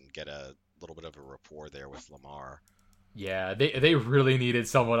nice, and get a little bit of a rapport there with Lamar. Yeah, they really needed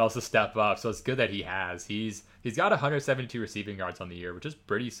someone else to step up, so it's good that he has. He's got 172 receiving yards on the year, which is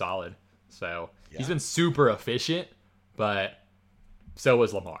pretty solid. So he's been super efficient, but so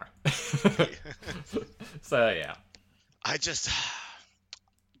was Lamar. So yeah,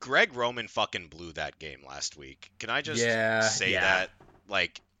 Greg Roman fucking blew that game last week. Can I just say that?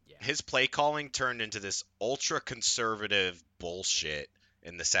 Like, his play calling turned into this ultra conservative bullshit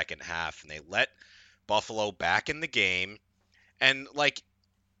in the second half, and they let Buffalo back in the game. And, like,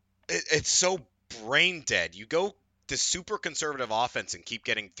 it's so brain dead. You go the super conservative offense and keep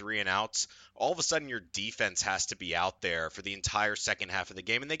getting 3-and-outs. All of a sudden, your defense has to be out there for the entire second half of the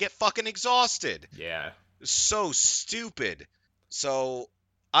game, and they get fucking exhausted. Yeah. It's so stupid. So,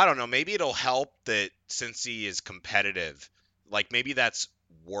 I don't know. Maybe it'll help that Cincy is competitive. Like, maybe that's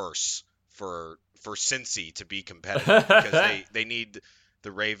worse for Cincy to be competitive because they need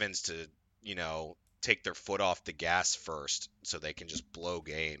the Ravens to, take their foot off the gas first so they can just blow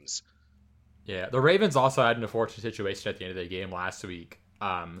games. Yeah, the Ravens also had an unfortunate situation at the end of the game last week,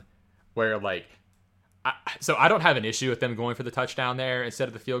 where I don't have an issue with them going for the touchdown there instead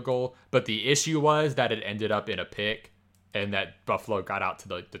of the field goal, but the issue was that it ended up in a pick, and that Buffalo got out to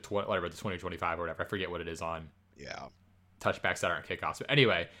the 20-25 or whatever. I forget what it is on. Yeah. Touchbacks that aren't kickoffs. But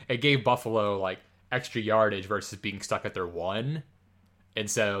anyway, it gave Buffalo like extra yardage versus being stuck at their 1. And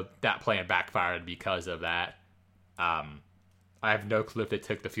so that plan backfired because of that. I have no clue if they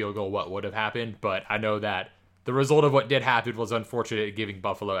took the field goal what would have happened, but I know that the result of what did happen was unfortunate, giving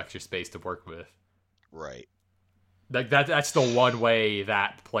Buffalo extra space to work with. Right. Like that's the one way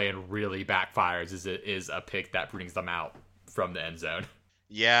that plan really backfires is a pick that brings them out from the end zone.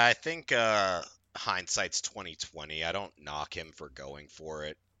 Yeah, I think hindsight's 2020. I don't knock him for going for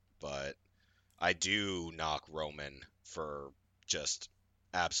it, but I do knock Roman for just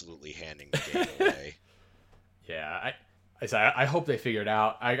absolutely handing the game away. Yeah, I hope they figure it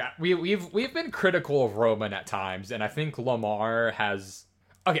out. We've been critical of Roman at times, and I think Lamar has.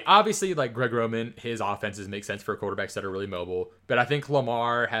 Okay, obviously, like Greg Roman, his offenses make sense for quarterbacks that are really mobile, but I think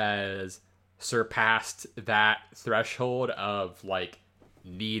Lamar has surpassed that threshold of like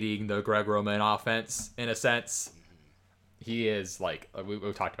needing the Greg Roman offense in a sense. He is like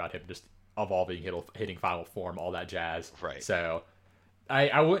we've talked about him just evolving, hitting final form, all that jazz. Right. So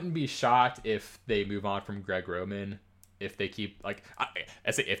I wouldn't be shocked if they move on from Greg Roman. If they keep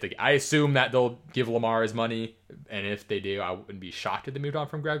I assume that they'll give Lamar his money, and if they do, I wouldn't be shocked if they moved on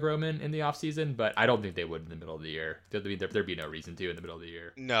from Greg Roman in the offseason, but I don't think they would in the middle of the year. There'd be no reason to in the middle of the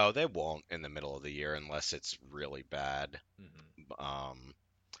year. No, they won't in the middle of the year unless it's really bad. Mm-hmm.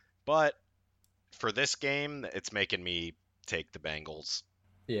 But for this game, it's making me take the Bengals.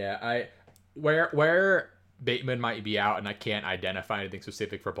 Yeah, where Bateman might be out, and I can't identify anything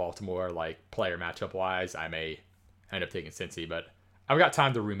specific for Baltimore, like player matchup wise, I may end up taking Cincy, but I've got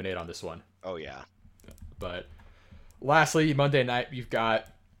time to ruminate on this one. Oh yeah. But lastly, Monday night you've got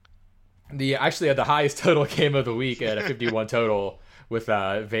the highest total game of the week at a 51 total with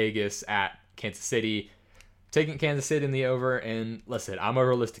Vegas at Kansas City, taking Kansas City in the over. And listen, I'm a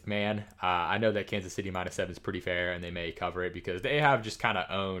realistic man. I know that Kansas City -7 is pretty fair, and they may cover it because they have just kind of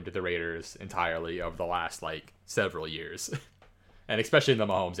owned the Raiders entirely over the last like several years, and especially in the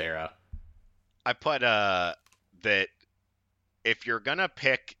Mahomes era. I put that if you're gonna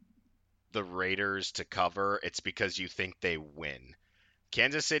pick the Raiders to cover, it's because you think they win.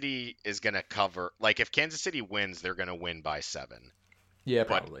 Kansas City is gonna cover. Like, if Kansas City wins, they're gonna win by 7. Yeah,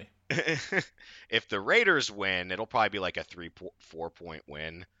 probably. If the Raiders win, it'll probably be like a 3-4 point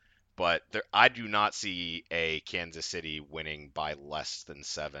win. But I do not see a Kansas City winning by less than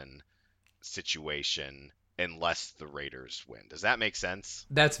 7 situation unless the Raiders win. Does that make sense?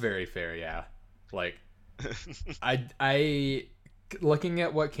 That's very fair, yeah. Like, I looking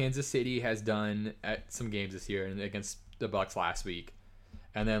at what Kansas City has done at some games this year and against the Bucs last week,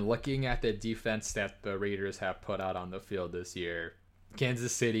 and then looking at the defense that the Raiders have put out on the field this year,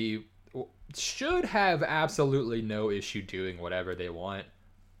 Kansas City should have absolutely no issue doing whatever they want,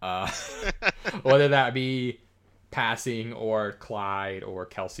 whether that be passing or Clyde or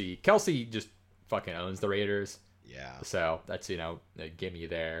Kelsey. Kelsey just fucking owns the Raiders. Yeah. So that's, a gimme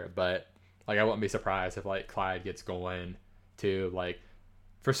there. But like, I wouldn't be surprised if like Clyde gets going too. Like,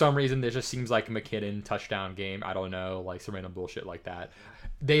 for some reason, there just seems like a McKinnon touchdown game. I don't know, like some random bullshit like that.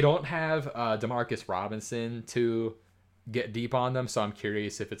 They don't have Demarcus Robinson to get deep on them, so I'm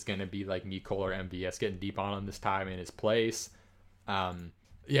curious if it's going to be like Mecole or MVS getting deep on him this time in his place.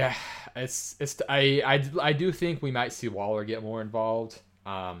 Yeah, I do think we might see Waller get more involved.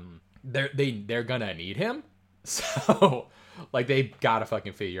 They're gonna need him, So, like, they gotta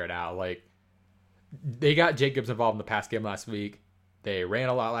fucking figure it out. Like, they got Jacobs involved in the pass game last week. They ran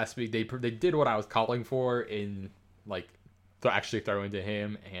a lot last week. They did what I was calling for in, like, to actually throw into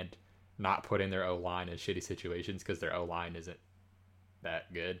him and not put in their O-line in shitty situations because their O-line isn't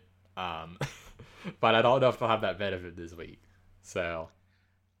that good. But I don't know if they'll have that benefit this week. So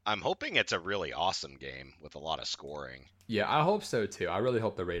I'm hoping it's a really awesome game with a lot of scoring. yeah, I hope so too. I really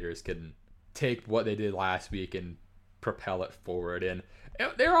hope the Raiders can take what they did last week and propel it forward. And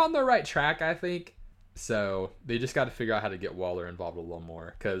they're on the right track, I think. So they just got to figure out how to get Waller involved a little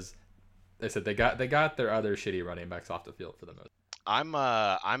more because they said they got their other shitty running backs off the field for the most.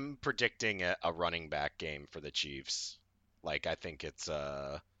 I'm predicting a running back game for the Chiefs. Like I think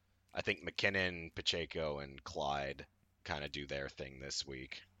McKinnon, Pacheco, and Clyde kind of do their thing this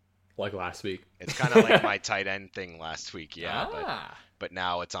week. Like last week. It's kind of like my tight end thing last week, yeah. Ah. But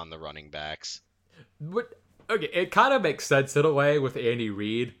now it's on the running backs. But okay, it kind of makes sense in a way with Andy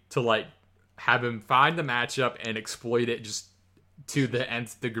Reid to like have him find the matchup and exploit it just to the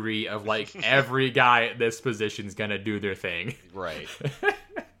nth degree of like every guy at this position is gonna do their thing. Right.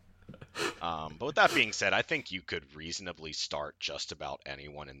 But with that being said, I think you could reasonably start just about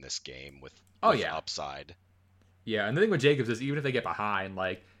anyone in this game with upside. Yeah, and the thing with Jacobs is even if they get behind,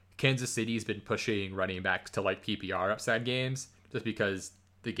 like Kansas City's been pushing running backs to like PPR upside games just because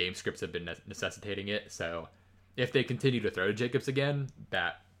the game scripts have been necessitating it. So if they continue to throw to Jacobs again,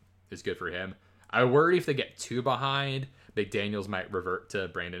 that is good for him. I worry if they get too behind, McDaniels might revert to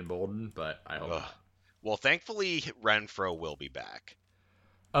Brandon Bolden, but I hope not. Well, thankfully Renfrow will be back.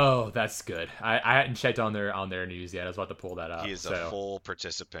 Oh, that's good. I hadn't checked on their news yet. I was about to pull that up. He is a full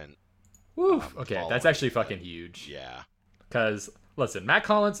participant. Woo. Okay, that's actually fucking huge. Yeah. Because, listen, Matt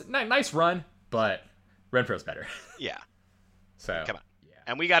Collins, nice run, but Renfro's better. Yeah. So come on. Yeah.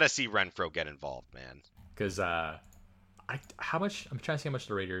 And we got to see Renfrow get involved, man. Because I'm trying to see how much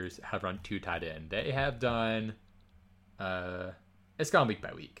the Raiders have run two tight end. They have done. It's gone week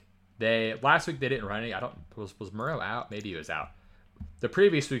by week. Last week they didn't run any. Was Moreau out? Maybe he was out. The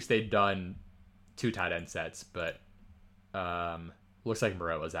previous weeks they'd done two tight end sets, but looks like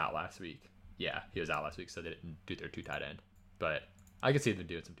Moreau was out last week. Yeah, he was out last week, so they didn't do their two tight end. But I could see them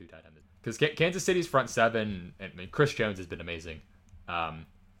doing some two tight end because Kansas City's front seven. I mean, Chris Jones has been amazing.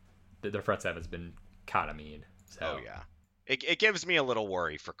 Their front seven's been kind of mean. So. Oh yeah, it gives me a little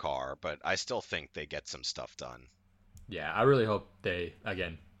worry for Carr, but I still think they get some stuff done. Yeah, I really hope they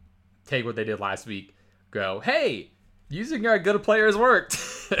again take what they did last weck. Go, hey, using our good players worked.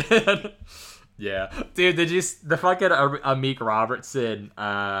 Yeah, dude, did you the fucking Amik Robertson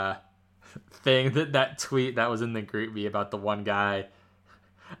thing that tweet that was in the group me about the one guy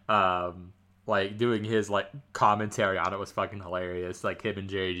like doing his like commentary on it was fucking hilarious, like him and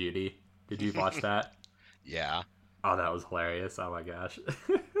Jerry Jeudy. Did you watch that? Yeah. Oh, that was hilarious. Oh my gosh.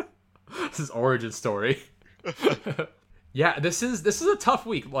 This is origin story. Yeah, this is a tough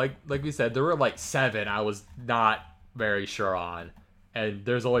week. Like we said, there were like 7 I was not very sure on. And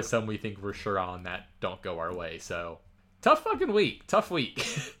there's always some we think we're sure on that don't go our way. So, tough fucking week. Tough week.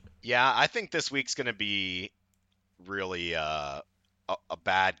 Yeah, I think this week's going to be really a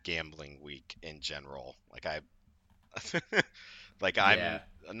bad gambling week in general. I'm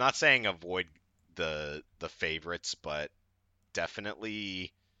not saying avoid the favorites, but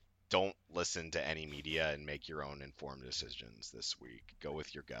definitely don't listen to any media and make your own informed decisions this week. Go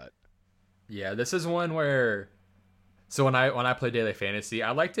with your gut. Yeah, this is one where so when I play daily fantasy,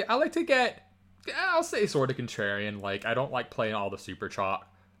 I like to get, I'll say, sort of contrarian. Like, I don't like playing all the super chalk.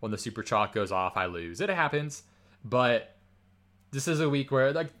 When the super chalk goes off, I lose. It happens. But this is a week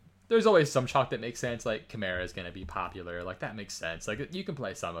where like there's always some chalk that makes sense. Like Kamara is going to be popular. Like that makes sense. Like you can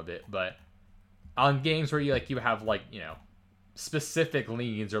play some of it, but on games where you have like, you know, specific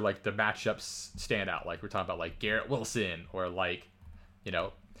leans or like the matchups stand out, like we're talking about like Garrett Wilson or like, you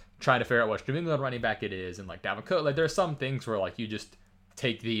know, trying to figure out which New England running back it is, and like Dalvin Cook. Like there's some things where like you just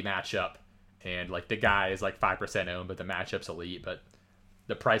take the matchup and like the guy is like 5% owned, but the matchup's elite, but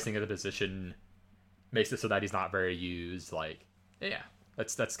the pricing of the position makes it so that he's not very used. Like, yeah,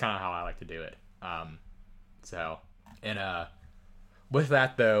 that's kind of how I like to do it. With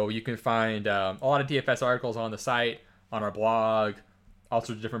that though, you can find a lot of DFS articles on the site, on our blog, all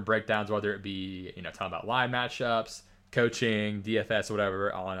sorts of different breakdowns, whether it be, you know, talking about line matchups, coaching, DFS,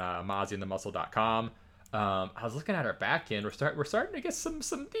 whatever, on mozzieandthemuscle.com. I was looking at our back end. We're starting to get some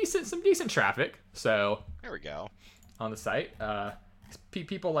decent traffic. So there we go on the site.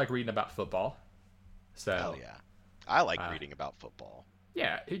 People like reading about football. So hell yeah, I like reading about football.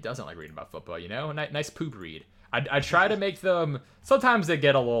 Yeah, who doesn't like reading about football? Nice poop read. I try to make them. Sometimes they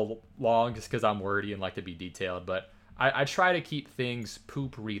get a little long just because I'm wordy and like to be detailed, but I try to keep things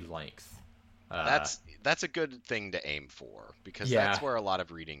poop read length. That's a good thing to aim for, because Yeah. that's where a lot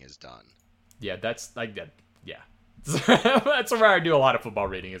of reading is done. Yeah, that's like that. Yeah, that's where I do a lot of football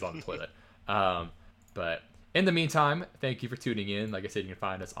reading is on the toilet. But in the meantime, thank you for tuning in. Like I said, you can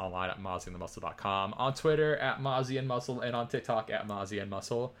find us online at mozzieandthemuscle.com, on Twitter at Mozzie and Muscle, and on TikTok at Mozzie and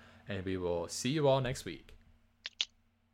Muscle. And we will see you all next week.